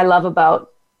things that I love about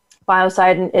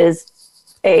Biocidin is,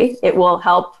 it will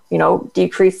help,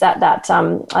 decrease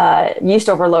that yeast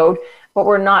overload, but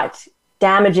we're not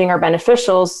damaging our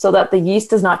beneficials so that the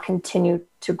yeast does not continue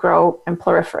to grow and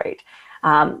proliferate.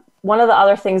 One of the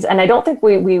other things, and I don't think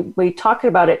we talked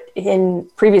about it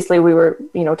previously, we were,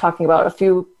 talking about a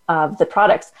few of the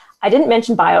products. I didn't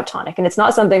mention Biotonic, and it's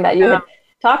not something that you had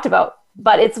talked about,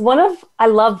 but it's I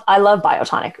love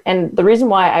Biotonic. And the reason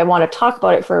why I want to talk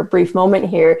about it for a brief moment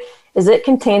here is it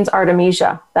contains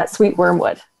Artemisia, that sweet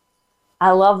wormwood.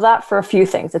 I love that for a few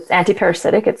things. It's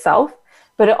antiparasitic itself,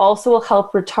 but it also will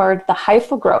help retard the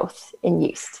hyphal growth in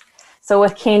yeast. So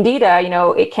with Candida,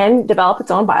 it can develop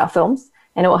its own biofilms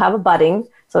and it will have a budding.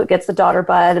 So it gets the daughter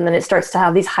bud and then it starts to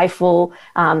have these hyphal,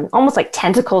 almost like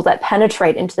tentacles that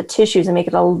penetrate into the tissues and make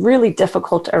it really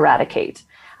difficult to eradicate.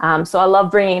 So I love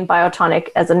bringing Biotonic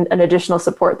as an additional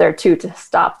support there too to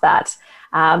stop that.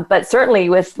 But certainly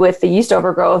with the yeast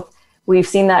overgrowth, we've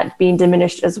seen that being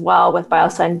diminished as well with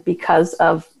Biocidin because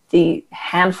of the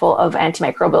handful of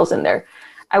antimicrobials in there.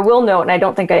 I will note, and I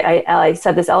don't think I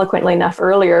said this eloquently enough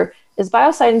earlier, is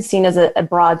Biocidin seen as a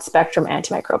broad spectrum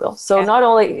antimicrobial. So not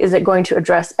only is it going to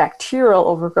address bacterial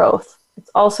overgrowth,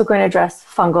 it's also going to address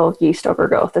fungal yeast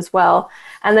overgrowth as well.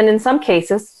 And then in some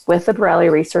cases, with the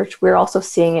Borrelia research, we're also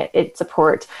seeing it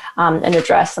support and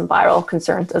address some viral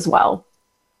concerns as well.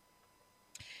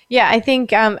 Yeah, I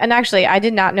think, and actually, I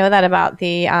did not know that about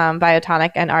the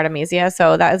Biotonic and Artemisia,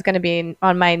 so that is going to be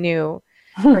on my new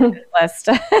list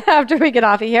after we get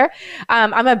off of here.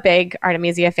 I'm a big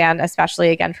Artemisia fan, especially,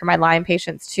 again, for my Lyme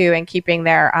patients, too, and keeping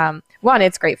their, one,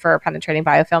 it's great for penetrating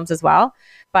biofilms as well,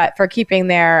 but for keeping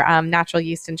their natural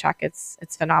yeast in check, it's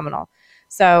phenomenal.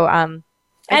 So,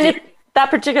 that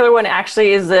particular one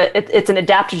actually is it's an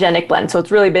adaptogenic blend, so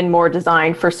it's really been more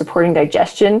designed for supporting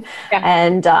digestion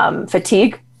and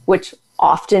fatigue, which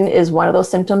often is one of those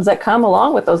symptoms that come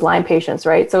along with those Lyme patients,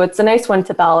 right? So it's a nice one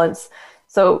to balance.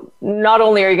 So not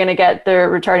only are you going to get the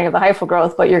retarding of the hyphal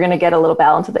growth, but you're going to get a little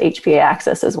balance of the HPA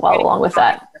axis as well, along with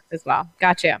that. As well.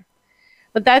 Gotcha.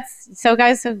 But so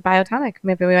guys, Biotonic,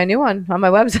 maybe my new one on my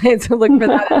website, so look for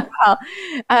that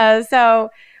as well.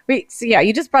 So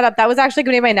you just brought up, that was actually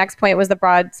going to be my next point, was the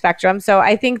broad spectrum. So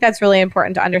I think that's really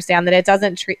important to understand that it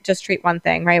doesn't treat one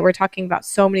thing, right? We're talking about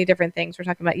so many different things. We're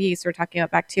talking about yeast, we're talking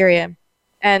about bacteria.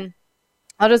 And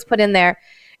I'll just put in there,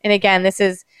 and again,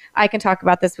 I can talk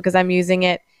about this because I'm using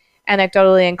it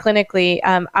anecdotally and clinically.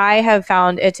 I have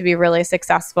found it to be really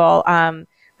successful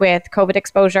with COVID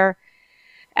exposure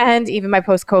and even my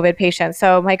post-COVID patients.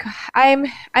 So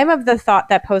I'm of the thought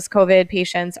that post-COVID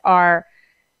patients are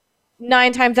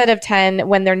 9 times out of 10,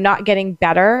 when they're not getting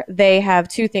better, they have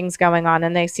two things going on,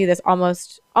 and they see this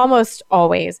almost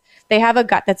always. They have a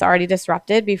gut that's already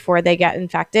disrupted before they get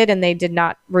infected, and they did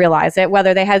not realize it,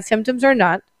 whether they had symptoms or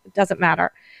not. It doesn't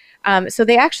matter. So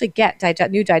they actually get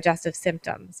new digestive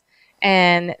symptoms.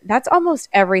 And that's almost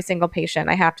every single patient,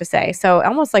 I have to say. So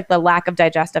almost like the lack of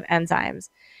digestive enzymes.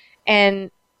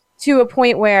 And to a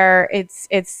point where it's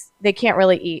they can't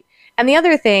really eat. And the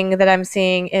other thing that I'm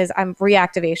seeing is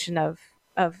reactivation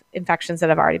of infections that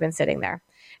have already been sitting there.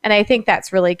 And I think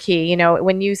that's really key. You know,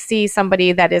 when you see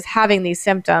somebody that is having these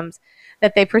symptoms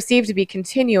that they perceive to be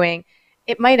continuing,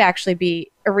 it might actually be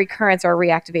a recurrence or a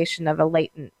reactivation of a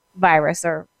latent virus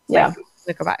or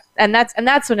microbiome. And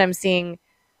that's what I'm seeing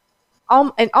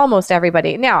in almost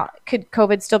everybody. Now, could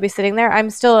COVID still be sitting there? I'm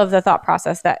still of the thought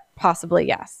process that possibly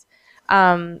yes.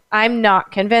 I'm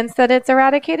not convinced that it's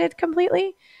eradicated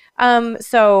completely.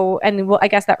 I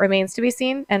guess that remains to be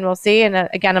seen, and we'll see. And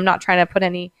again, I'm not trying to put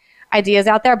any ideas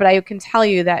out there, but I can tell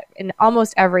you that in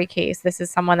almost every case, this is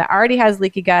someone that already has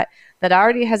leaky gut, that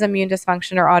already has immune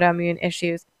dysfunction or autoimmune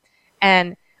issues,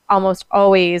 and almost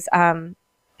always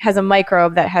has a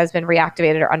microbe that has been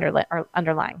reactivated or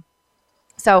underlying.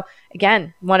 So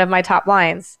again, one of my top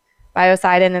lines,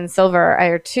 Biocidin and silver,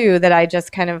 are two that I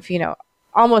just kind of,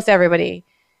 almost everybody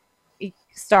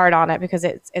start on it because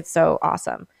it's so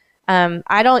awesome.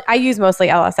 I use mostly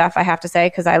LSF, I have to say,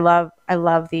 because I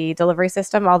love the delivery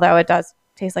system, although it does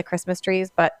taste like Christmas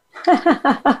trees, but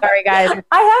sorry guys.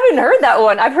 I haven't heard that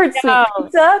one. I've heard sweet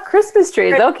pizza, Christmas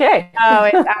trees. Okay. Oh,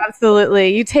 it's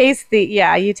absolutely. You taste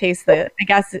I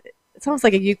guess it's almost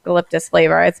like a eucalyptus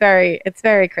flavor. It's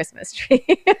very Christmas tree.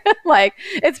 Like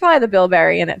it's probably the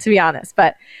bilberry in it, to be honest.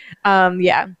 But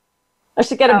yeah. I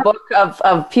should get a book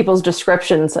of people's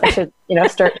descriptions. I should,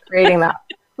 start creating that.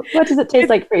 What does it taste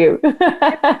like for you?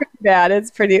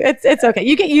 It's pretty bad. It's okay.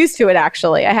 You get used to it,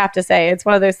 actually. I have to say, it's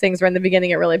one of those things where in the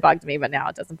beginning it really bugged me, but now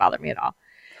it doesn't bother me at all.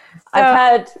 So, I've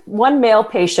had one male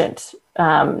patient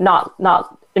not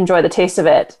enjoy the taste of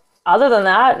it. Other than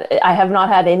that, I have not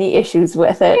had any issues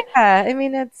with it. Yeah, I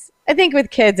mean, I think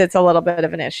with kids it's a little bit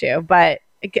of an issue, but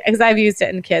because I've used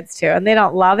it in kids too, and they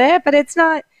don't love it, but it's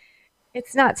not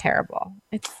terrible.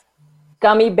 It's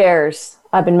gummy bears.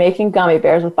 I've been making gummy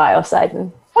bears with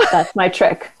Biocidin. That's my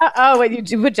trick. What,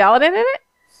 you put gelatin in it?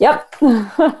 Yep.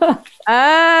 Oh, all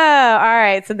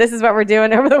right. So this is what we're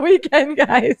doing over the weekend,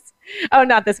 guys. Oh,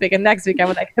 not this weekend. Next weekend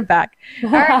when I get back. All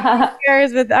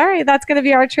right, that's going to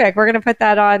be our trick. We're going to put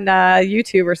that on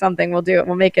YouTube or something. We'll do it.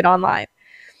 We'll make it online.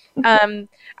 All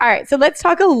right. So let's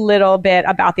talk a little bit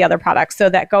about the other products so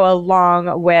that go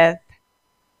along with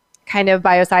kind of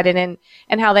Biocidin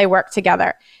and how they work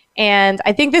together. And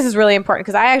I think this is really important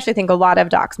because I actually think a lot of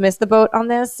docs miss the boat on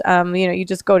this. You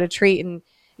just go to treat and,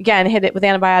 again, hit it with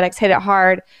antibiotics, hit it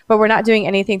hard, but we're not doing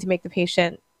anything to make the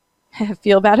patient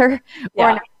feel better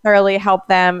or necessarily help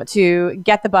them to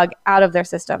get the bug out of their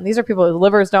system. These are people whose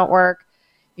livers don't work,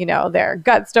 their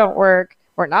guts don't work,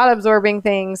 we're not absorbing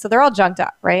things, so they're all junked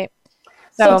up, right?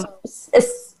 So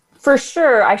it's, for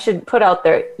sure, I should put out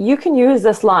there, you can use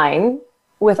this line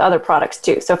with other products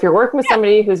too. So if you're working with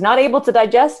somebody who's not able to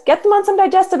digest, get them on some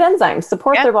digestive enzymes,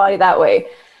 support their body that way.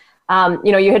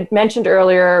 You had mentioned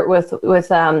earlier with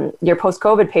your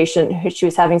post-COVID patient, she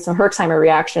was having some Herxheimer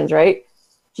reactions, right?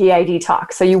 GI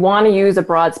detox. So you want to use a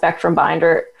broad spectrum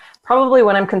binder. Probably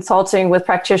when I'm consulting with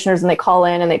practitioners and they call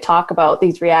in and they talk about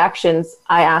these reactions,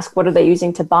 I ask, what are they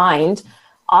using to bind?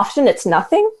 Often it's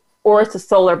nothing, or it's a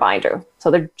solar binder.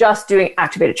 So they're just doing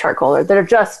activated charcoal, or they're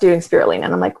just doing spirulina.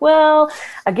 And I'm like, well,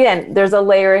 again, there's a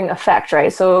layering effect,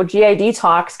 right? So GI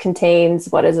detox contains,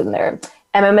 what is in there?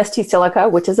 MMST silica,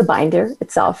 which is a binder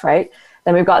itself, right?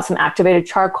 Then we've got some activated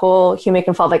charcoal, humic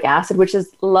and fulvic acid, which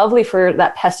is lovely for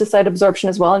that pesticide absorption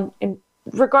as well. And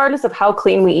regardless of how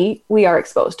clean we eat, we are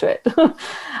exposed to it.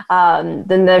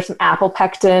 Then there's some apple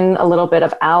pectin, a little bit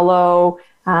of aloe.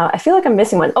 I feel like I'm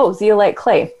missing one. Oh, zeolite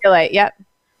clay. Zeolite, yep.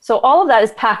 So all of that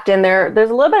is packed in there. There's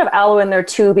a little bit of aloe in there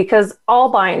too, because all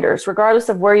binders, regardless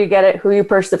of where you get it, who you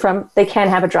purchase it from, they can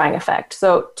have a drying effect.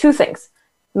 So two things.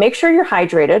 Make sure you're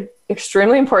hydrated.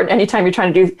 Extremely important anytime you're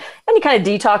trying to do any kind of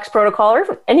detox protocol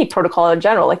or any protocol in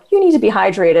general. Like, you need to be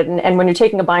hydrated. And when you're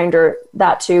taking a binder,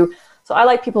 that too. So I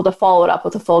like people to follow it up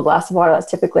with a full glass of water. That's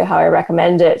typically how I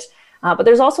recommend it. But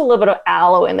there's also a little bit of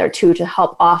aloe in there too to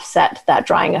help offset that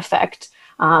drying effect.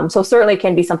 So certainly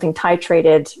can be something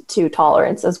titrated to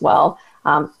tolerance as well.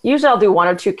 Usually I'll do 1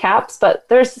 or 2 caps, but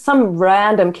there's some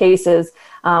random cases.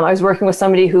 I was working with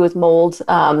somebody who was mold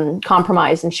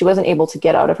compromised, and she wasn't able to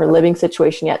get out of her living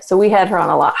situation yet. So we had her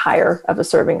on a lot higher of a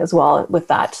serving as well with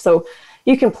that. So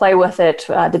you can play with it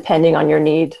depending on your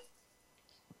need.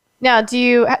 Now, do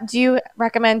you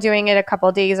recommend doing it a couple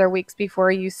of days or weeks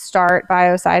before you start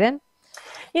Biocidin?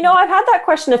 I've had that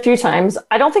question a few times.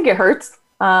 I don't think it hurts.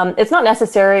 It's not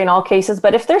necessary in all cases,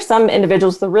 but if there's some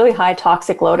individuals with a really high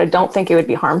toxic load, I don't think it would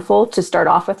be harmful to start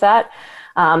off with that.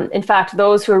 In fact,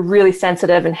 those who are really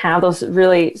sensitive and have those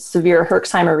really severe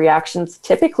Herxheimer reactions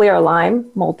typically are Lyme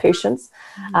mold patients.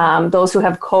 Those who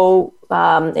have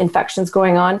infections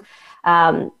going on,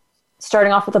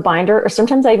 starting off with a binder, or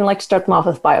sometimes I even like to start them off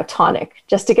with biotonic,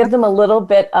 just to give them a little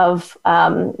bit of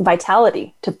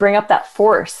vitality, to bring up that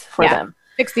force for them.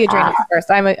 Fix the adrenals first.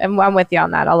 I'm with you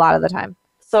on that a lot of the time.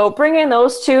 So bring in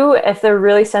those two if they're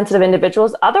really sensitive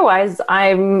individuals. Otherwise,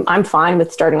 I'm fine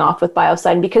with starting off with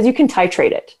Biocidin, because you can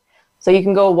titrate it. So you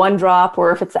can go 1 drop,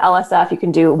 or if it's the LSF, you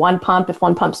can do 1 pump. If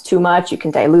 1 pump's too much, you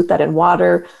can dilute that in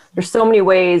water. There's so many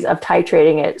ways of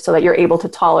titrating it so that you're able to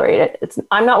tolerate it.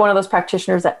 I'm not one of those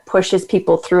practitioners that pushes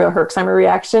people through a Herxheimer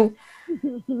reaction.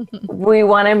 We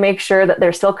want to make sure that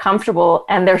they're still comfortable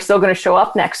and they're still going to show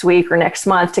up next week or next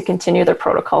month to continue their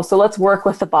protocol. So let's work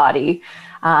with the body.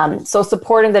 So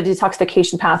supporting the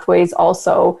detoxification pathways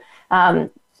also.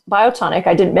 Biotonic,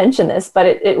 I didn't mention this, but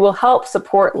it will help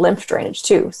support lymph drainage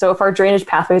too. So if our drainage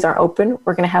pathways aren't open,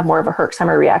 we're going to have more of a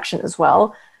Herxheimer reaction as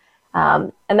well.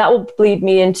 And that will lead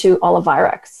me into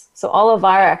Olivirex. So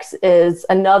Olivirex is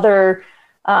another,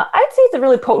 I'd say it's a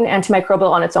really potent antimicrobial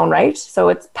on its own right. So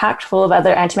it's packed full of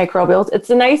other antimicrobials. It's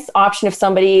a nice option if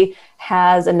somebody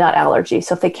has a nut allergy.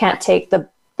 So if they can't take the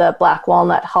black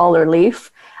walnut hull or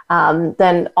leaf,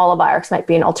 then Olivirex might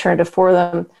be an alternative for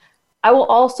them. I will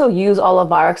also use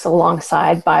Olivirex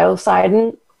alongside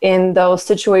Biocidin in those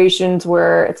situations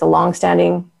where it's a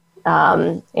long-standing,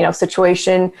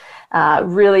 situation,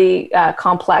 really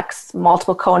complex,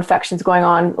 multiple co-infections going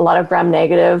on, a lot of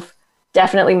gram-negative,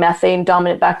 definitely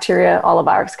methane-dominant bacteria.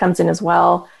 Olivirex comes in as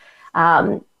well.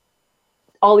 Oleoprin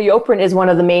is one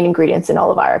of the main ingredients in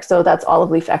Olivirex, so that's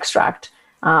olive leaf extract.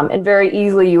 And very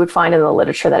easily you would find in the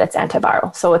literature that it's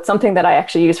antiviral. So it's something that I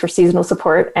actually use for seasonal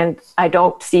support. And I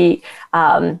don't see,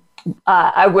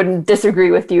 I wouldn't disagree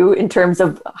with you in terms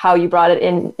of how you brought it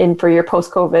in for your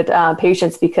post-COVID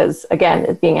patients, because again,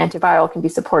 it being antiviral can be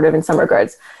supportive in some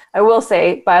regards. I will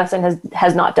say Biocidin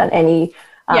has not done any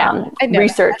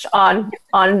research on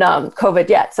COVID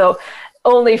yet. So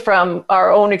only from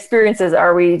our own experiences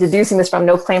are we deducing this from,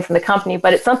 no claim from the company,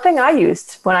 but it's something I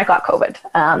used when I got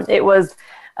COVID. It was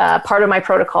part of my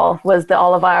protocol was the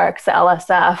Olivirex, the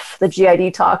LSF, the GI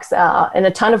detox, and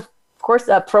a ton of course,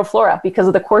 Proflora, because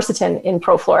of the quercetin in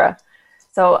Proflora.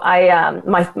 So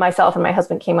myself and my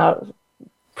husband came out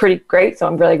pretty great. So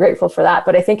I'm really grateful for that.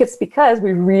 But I think it's because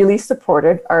we really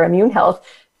supported our immune health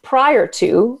prior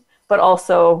to, but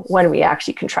also when we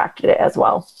actually contracted it as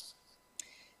well.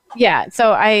 Yeah.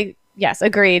 So yes,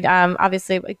 agreed.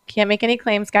 Obviously, I can't make any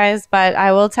claims, guys, but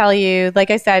I will tell you,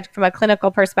 like I said, from a clinical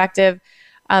perspective,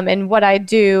 and what I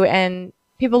do, and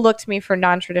people look to me for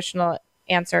non-traditional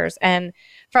answers. And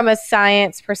from a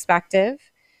science perspective,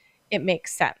 it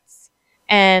makes sense.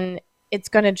 And it's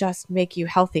going to just make you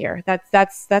healthier.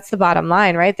 That's the bottom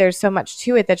line, right? There's so much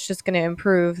to it that's just going to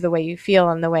improve the way you feel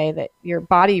and the way that your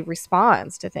body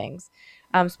responds to things,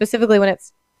 specifically when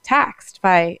it's taxed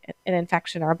by an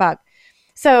infection or a bug.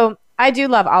 So I do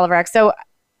love Olivirex. So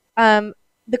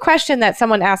the question that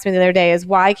someone asked me the other day is,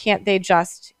 why can't they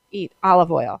just eat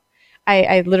olive oil?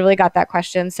 I literally got that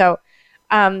question. So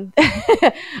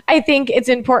I think it's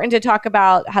important to talk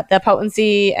about the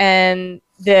potency and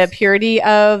the purity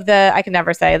of I can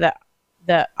never say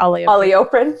the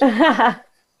oleoprin.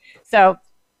 So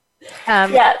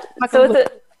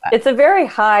it's a very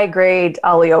high grade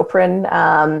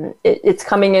oleoprin. It's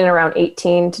coming in around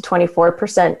 18 to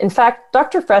 24%. In fact,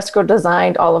 Dr. Fresco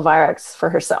designed Olivirex for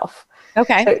herself.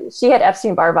 Okay. So she had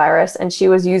Epstein-Barr virus and she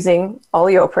was using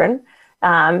oleoprin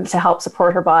to help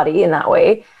support her body in that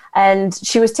way. And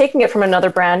she was taking it from another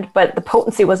brand, but the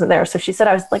potency wasn't there. So she said,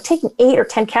 I was like taking 8 or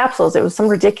 10 capsules. It was some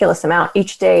ridiculous amount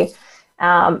each day.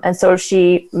 And so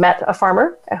she met a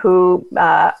farmer who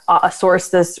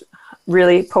sourced this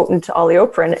really potent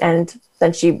oleoprin, and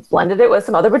then she blended it with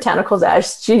some other botanicals,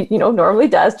 as she normally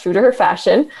does, true to her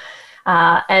fashion,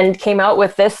 and came out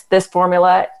with this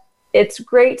formula. It's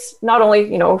great, not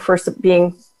only for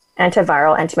being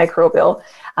antiviral, antimicrobial,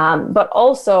 but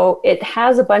also it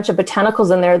has a bunch of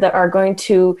botanicals in there that are going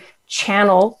to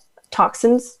channel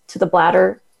toxins to the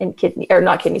bladder and to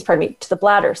the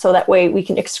bladder, so that way we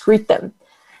can excrete them.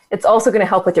 It's also going to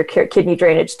help with your kidney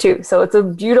drainage too. So it's a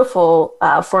beautiful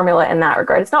formula in that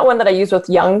regard. It's not one that I use with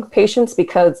young patients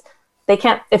because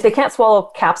if they can't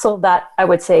swallow capsule, that I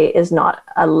would say is not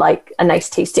a nice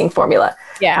tasting formula.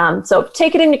 Yeah. So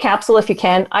take it in your capsule if you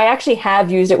can. I actually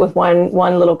have used it with one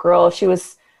little girl. I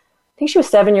think she was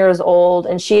 7 years old,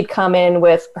 and she had come in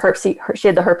with she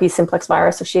had the herpes simplex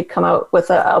virus. So she had come out with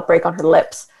an outbreak on her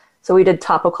lips. So we did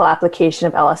topical application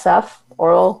of LSF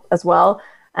oral as well.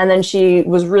 And then she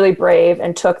was really brave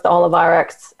and took the olive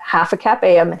RX, half a cap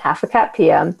AM and half a cap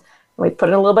PM. And we put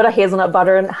in a little bit of hazelnut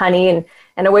butter and honey,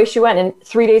 and away she went. And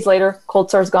 3 days later, cold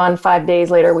sore's gone. 5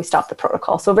 days later, we stopped the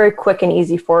protocol. So very quick and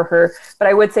easy for her. But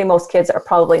I would say most kids are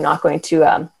probably not going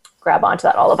to grab onto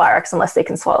that olive RX unless they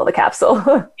can swallow the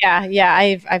capsule. Yeah.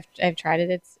 I've tried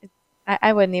it.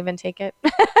 I wouldn't even take it.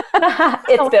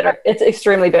 It's bitter. It's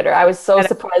extremely bitter. I was so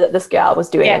surprised that this gal was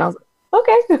doing it. And I was like,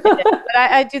 okay. But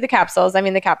I do the capsules. I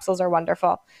mean, the capsules are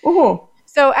wonderful. Mm-hmm.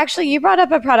 So actually, you brought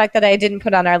up a product that I didn't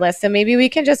put on our list. So maybe we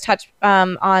can just touch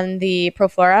on the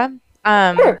Proflora.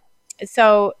 Sure.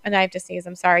 So, and I have to sneeze.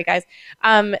 I'm sorry, guys.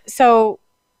 So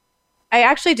I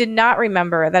actually did not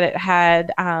remember that it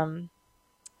had,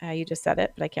 you just said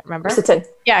it, but I can't remember. Quercetin.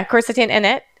 Yeah, quercetin in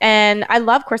it. And I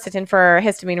love quercetin for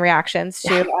histamine reactions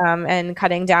too, and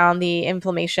cutting down the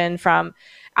inflammation from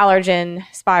allergen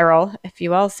spiral, if you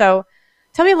will. So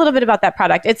tell me a little bit about that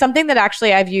product. It's something that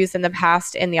actually I've used in the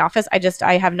past in the office.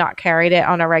 I have not carried it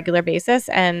on a regular basis,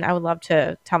 and I would love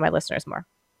to tell my listeners more.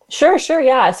 Sure.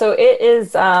 Yeah. So it is,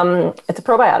 it's a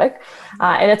probiotic,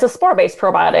 and it's a spore-based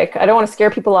probiotic. I don't want to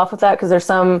scare people off with that because there's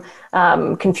some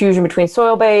confusion between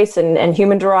soil-based and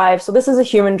human-derived. So this is a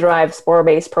human-derived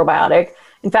spore-based probiotic.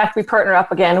 In fact, we partner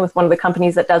up again with one of the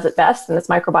companies that does it best, and it's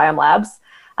Microbiome Labs.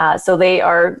 So they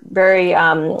are very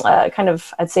kind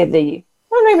of, I'd say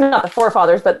maybe not the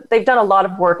forefathers, but they've done a lot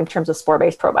of work in terms of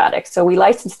spore-based probiotics. So we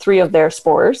licensed 3 of their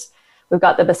spores. We've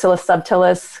got the Bacillus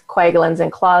subtilis, coagulans,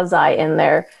 and clausii in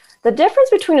there. The difference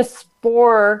between a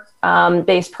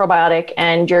spore-based probiotic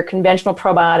and your conventional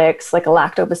probiotics, like a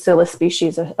lactobacillus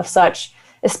species of such,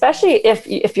 especially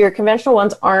if your conventional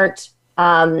ones aren't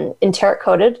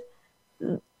enteric-coated,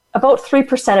 about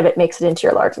 3% of it makes it into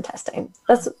your large intestine.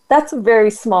 That's a very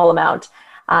small amount.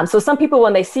 So some people,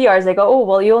 when they see ours, they go, oh,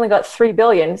 well, you only got 3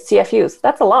 billion CFUs.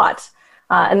 That's a lot.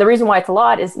 And the reason why it's a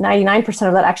lot is 99%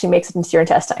 of that actually makes it into your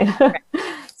intestine.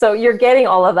 So you're getting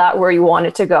all of that where you want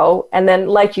it to go. And then,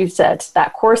 like you said,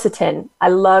 that quercetin, I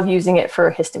love using it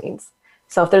for histamines.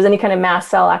 So if there's any kind of mast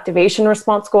cell activation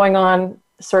response going on,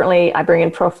 certainly I bring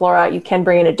in Proflora. You can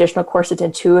bring in additional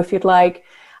quercetin too if you'd like.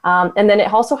 And then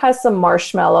it also has some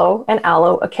marshmallow and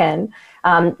aloe akin,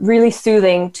 really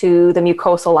soothing to the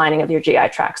mucosal lining of your GI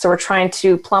tract. So we're trying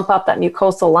to plump up that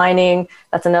mucosal lining.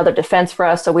 That's another defense for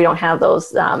us, so we don't have those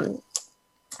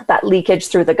that leakage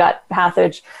through the gut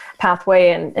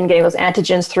pathway and getting those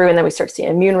antigens through, and then we start seeing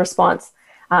immune response.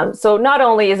 So not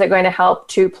only is it going to help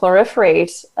to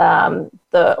proliferate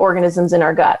the organisms in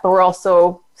our gut, but we're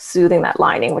also soothing that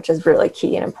lining, which is really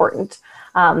key and important.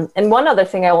 And one other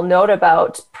thing I will note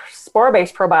about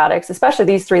spore-based probiotics, especially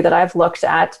these 3 that I've looked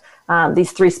at,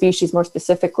 these 3 species more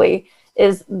specifically,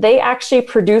 is they actually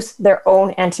produce their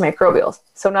own antimicrobials.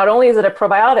 So not only is it a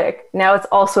probiotic, now it's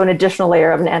also an additional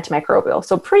layer of an antimicrobial.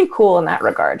 So pretty cool in that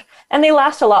regard. And they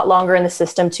last a lot longer in the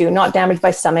system too, not damaged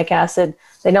by stomach acid.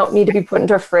 They don't need to be put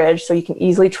into a fridge, so you can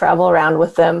easily travel around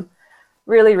with them.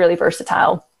 Really, really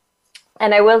versatile.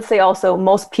 And I will say also,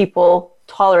 most people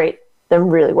tolerate them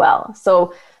really well.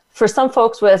 So for some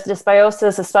folks with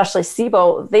dysbiosis, especially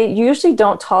SIBO, they usually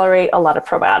don't tolerate a lot of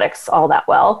probiotics all that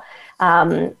well.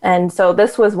 And so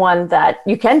this was one that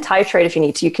you can titrate if you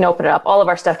need to. You can open it up. All of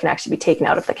our stuff can actually be taken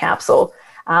out of the capsule.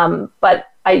 But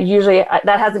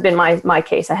that hasn't been my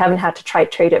case. I haven't had to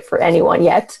titrate it for anyone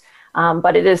yet.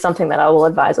 But it is something that I will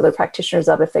advise other practitioners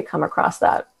of if they come across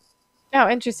that. Oh,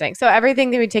 interesting. So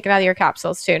everything that we've taken out of your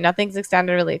capsules too, nothing's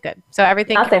extended really good. So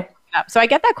everything. Nothing. Up. So I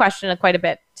get that question quite a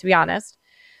bit, to be honest.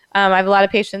 I have a lot of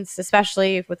patients,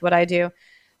 especially with what I do,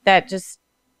 that just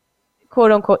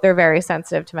quote unquote, they're very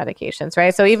sensitive to medications,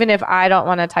 right? So even if I don't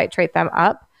want to titrate them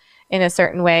up in a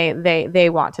certain way, they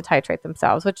want to titrate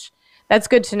themselves, which that's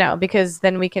good to know, because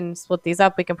then we can split these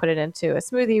up. We can put it into a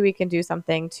smoothie. We can do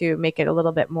something to make it a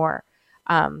little bit more,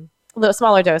 a little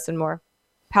smaller dose and more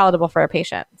palatable for a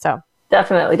patient. So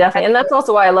definitely. And that's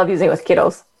also why I love using it with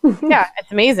kiddos. Yeah,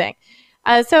 it's amazing.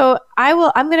 So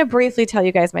I'm going to briefly tell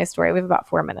you guys my story. We have about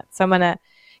 4 minutes. So I'm going to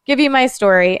give you my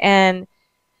story. And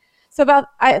so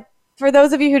for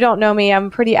those of you who don't know me,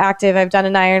 I'm pretty active. I've done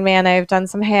an Ironman. I've done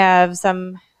some halves.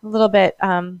 I'm a little bit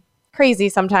crazy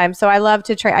sometimes. So I love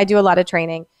to train. I do a lot of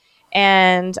training.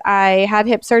 And I had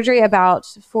hip surgery about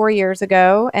 4 years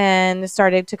ago and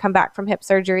started to come back from hip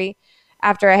surgery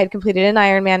after I had completed an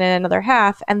Ironman and another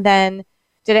half, and then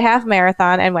did a half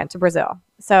marathon and went to Brazil.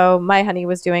 So my honey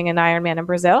was doing an Ironman in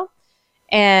Brazil,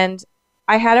 and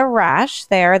I had a rash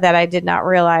there that I did not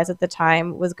realize at the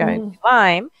time was going to be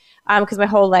Lyme, because my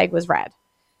whole leg was red.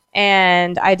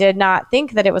 And I did not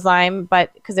think that it was Lyme,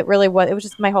 but because it was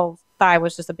just, my whole thigh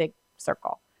was just a big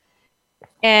circle.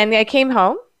 And I came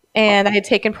home and I had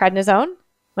taken prednisone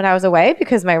when I was away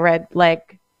because my red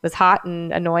leg was hot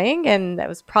and annoying, and that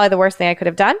was probably the worst thing I could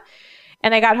have done.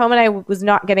 And I got home and I was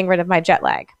not getting rid of my jet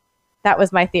lag. That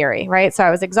was my theory, right? So I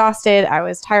was exhausted. I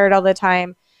was tired all the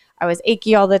time. I was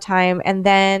achy all the time. And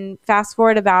then fast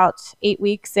forward about 8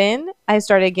 weeks in, I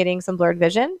started getting some blurred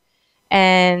vision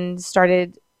and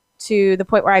started to the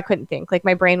point where I couldn't think. Like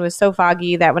my brain was so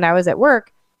foggy that when I was at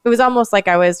work, it was almost like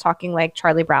I was talking like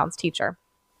Charlie Brown's teacher.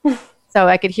 So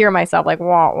I could hear myself like,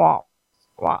 wah, wah,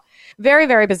 wah. Very,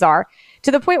 very bizarre,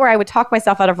 to the point where I would talk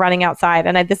myself out of running outside.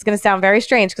 And this is going to sound very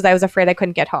strange because I was afraid I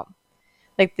couldn't get home.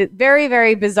 Like the very,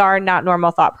 very bizarre, not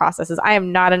normal thought processes. I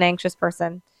am not an anxious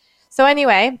person. So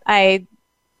anyway, I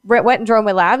went and drove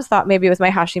my labs, thought maybe it was my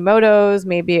Hashimoto's,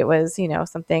 maybe it was,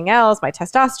 something else, my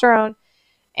testosterone,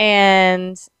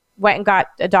 and went and got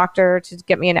a doctor to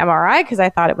get me an MRI because I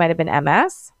thought it might have been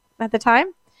MS at the time,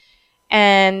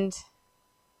 and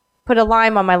put a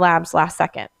Lyme on my labs last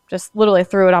second. Just literally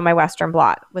threw it on my Western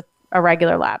blot with a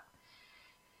regular lab.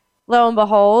 Lo and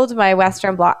behold, my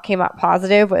Western blot came up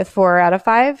positive with 4 out of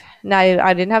 5. Now,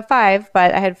 I didn't have 5,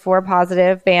 but I had 4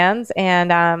 positive bands.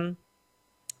 And,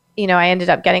 I ended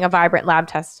up getting a vibrant lab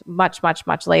test much, much,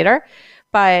 much later.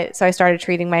 But so I started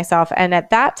treating myself. And at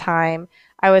that time,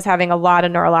 I was having a lot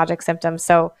of neurologic symptoms.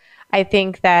 So I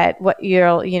think that what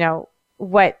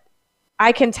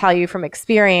I can tell you from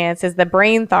experience is the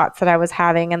brain thoughts that I was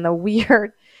having and the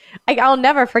weird, I'll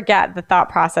never forget the thought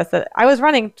process that I was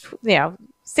running,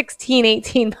 16,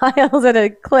 18 miles at a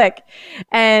click,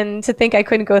 and to think I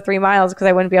couldn't go 3 miles because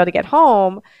I wouldn't be able to get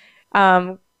home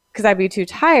because I'd be too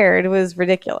tired was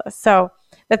ridiculous. So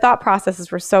the thought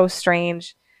processes were so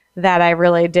strange that I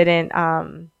really didn't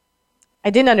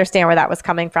understand where that was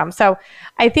coming from. So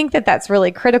I think that that's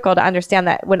really critical to understand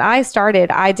that when I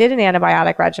started, I did an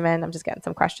antibiotic regimen. I'm just getting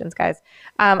some questions, guys.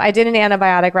 I did an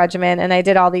antibiotic regimen and I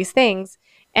did all these things.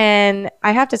 And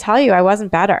I have to tell you, I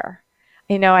wasn't better.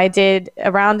 I did a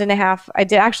round and a half. I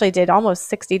did almost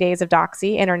 60 days of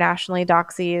doxy. Internationally,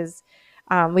 doxy is,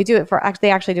 we do it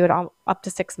they actually do it up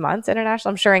to 6 months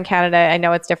international. I'm sure in Canada, I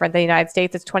know it's different than the United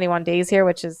States. It's 21 days here,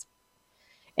 which is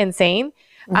insane.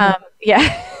 Mm-hmm.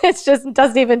 It just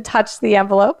doesn't even touch the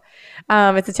envelope.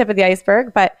 It's the tip of the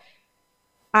iceberg, but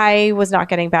I was not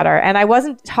getting better and I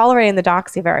wasn't tolerating the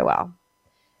doxy very well.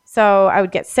 So I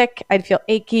would get sick. I'd feel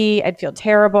achy. I'd feel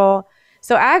terrible.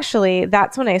 So actually,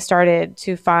 that's when I started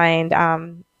to find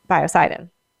Biocidin.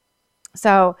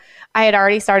 So I had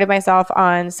already started myself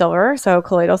on silver, so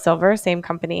colloidal silver, same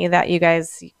company that you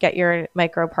guys get your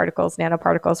microparticles,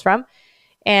 nanoparticles from.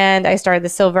 And I started the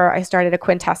silver. I started a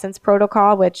quintessence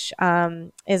protocol, which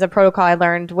is a protocol I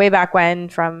learned way back when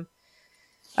from,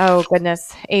 oh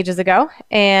goodness, ages ago.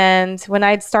 And when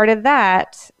I'd started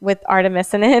that with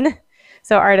artemisinin,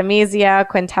 so Artemisia,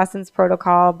 quintessence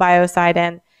protocol,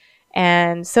 Biocidin,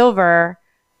 and silver,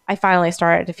 I finally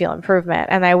started to feel improvement.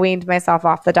 And I weaned myself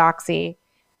off the doxy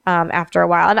after a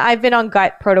while. And I've been on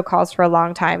gut protocols for a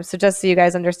long time. So just so you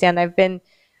guys understand,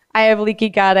 I have leaky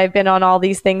gut. I've been on all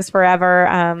these things forever.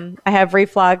 I have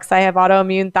reflux. I have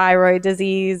autoimmune thyroid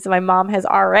disease. My mom has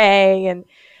RA, and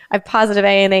I've positive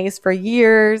ANAs for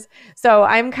years. So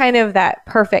I'm kind of that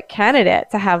perfect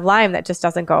candidate to have Lyme that just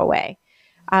doesn't go away.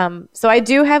 So I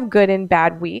do have good and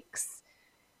bad weeks.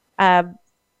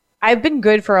 I've been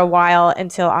good for a while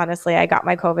until, honestly, I got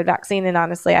my COVID vaccine, and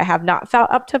honestly, I have not felt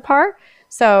up to par.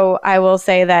 So I will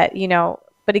say that,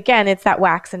 but again, it's that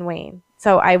wax and wane.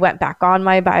 So I went back on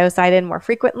my Biocidin more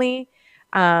frequently.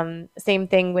 Same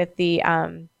thing with the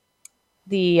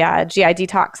GI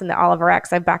detox and the Oliver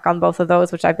X. I'm back on both of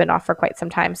those, which I've been off for quite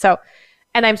some time. So,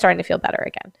 and I'm starting to feel better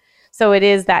again. So it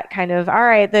is that kind of, all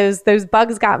right, those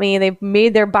bugs got me and they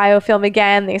made their biofilm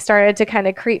again. They started to kind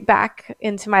of creep back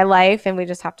into my life and we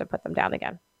just have to put them down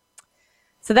again.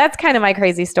 So that's kind of my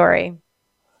crazy story.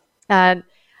 Not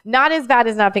as bad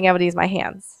as not being able to use my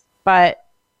hands, but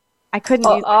I couldn't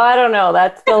use I don't know.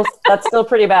 That's still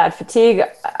pretty bad. Fatigue.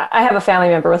 I have a family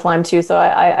member with Lyme too, so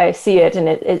I see it, and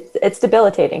it's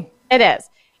debilitating. It is.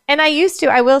 And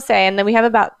I will say, and then we have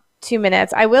about 2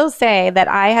 minutes, I will say that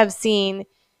I have seen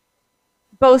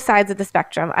both sides of the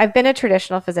spectrum. I've been a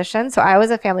traditional physician, so I was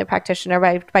a family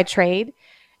practitioner by trade,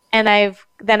 and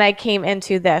I came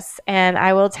into this, and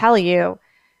I will tell you,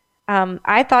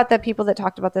 I thought that people that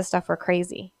talked about this stuff were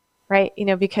crazy, right?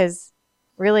 Because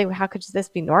really, how could this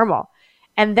be normal?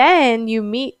 And then you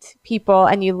meet people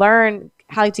and you learn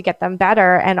how to get them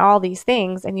better and all these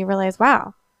things, and you realize,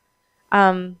 wow,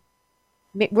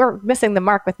 we're missing the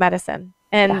mark with medicine.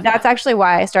 And that's actually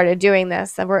why I started doing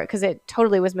this, because it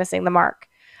totally was missing the mark.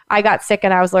 I got sick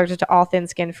and I was allergic to all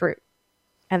thin-skinned fruit.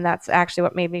 And that's actually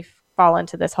what made me fall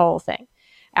into this whole thing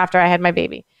after I had my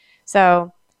baby.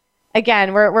 So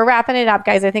again, we're wrapping it up,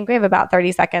 guys. I think we have about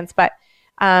 30 seconds, but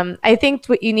I think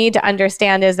what you need to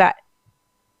understand is that,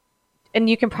 and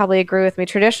you can probably agree with me,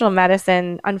 traditional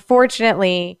medicine,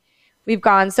 unfortunately, we've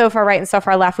gone so far right and so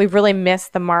far left. We've really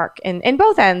missed the mark in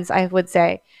both ends, I would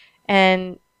say.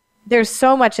 And there's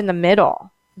so much in the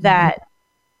middle that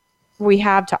we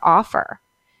have to offer,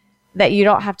 that you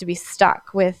don't have to be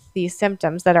stuck with these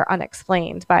symptoms that are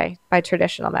unexplained by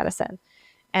traditional medicine.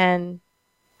 And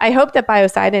I hope that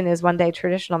Biocidin is one day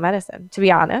traditional medicine, to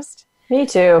be honest. Me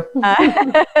too.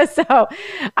 So,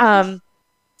 on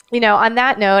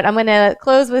that note, I'm going to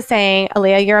close with saying,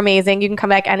 Alia, you're amazing. You can come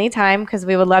back anytime because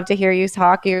we would love to hear you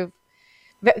talk. You've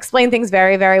explained things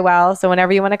very, very well. So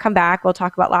whenever you want to come back, we'll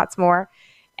talk about lots more.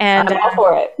 And I'm all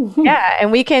for it. Yeah,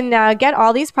 and we can get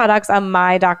all these products on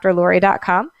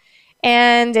mydrlori.com.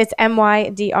 And it's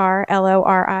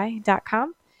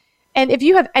mydrlori.com. And if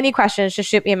you have any questions, just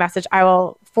shoot me a message. I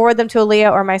will forward them to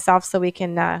Alia or myself so we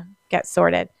can get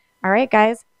sorted. All right,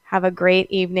 guys, have a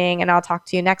great evening, and I'll talk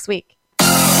to you next week.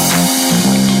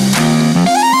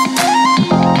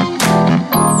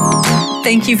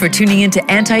 Thank you for tuning in to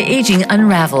Anti-Aging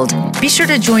Unraveled. Be sure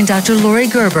to join Dr. Lori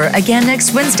Gerber again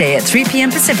next Wednesday at 3 p.m.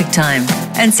 Pacific Time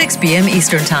and 6 p.m.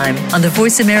 Eastern Time on the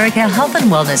Voice America Health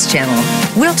and Wellness Channel.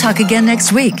 We'll talk again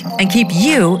next week and keep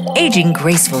you aging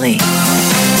gracefully.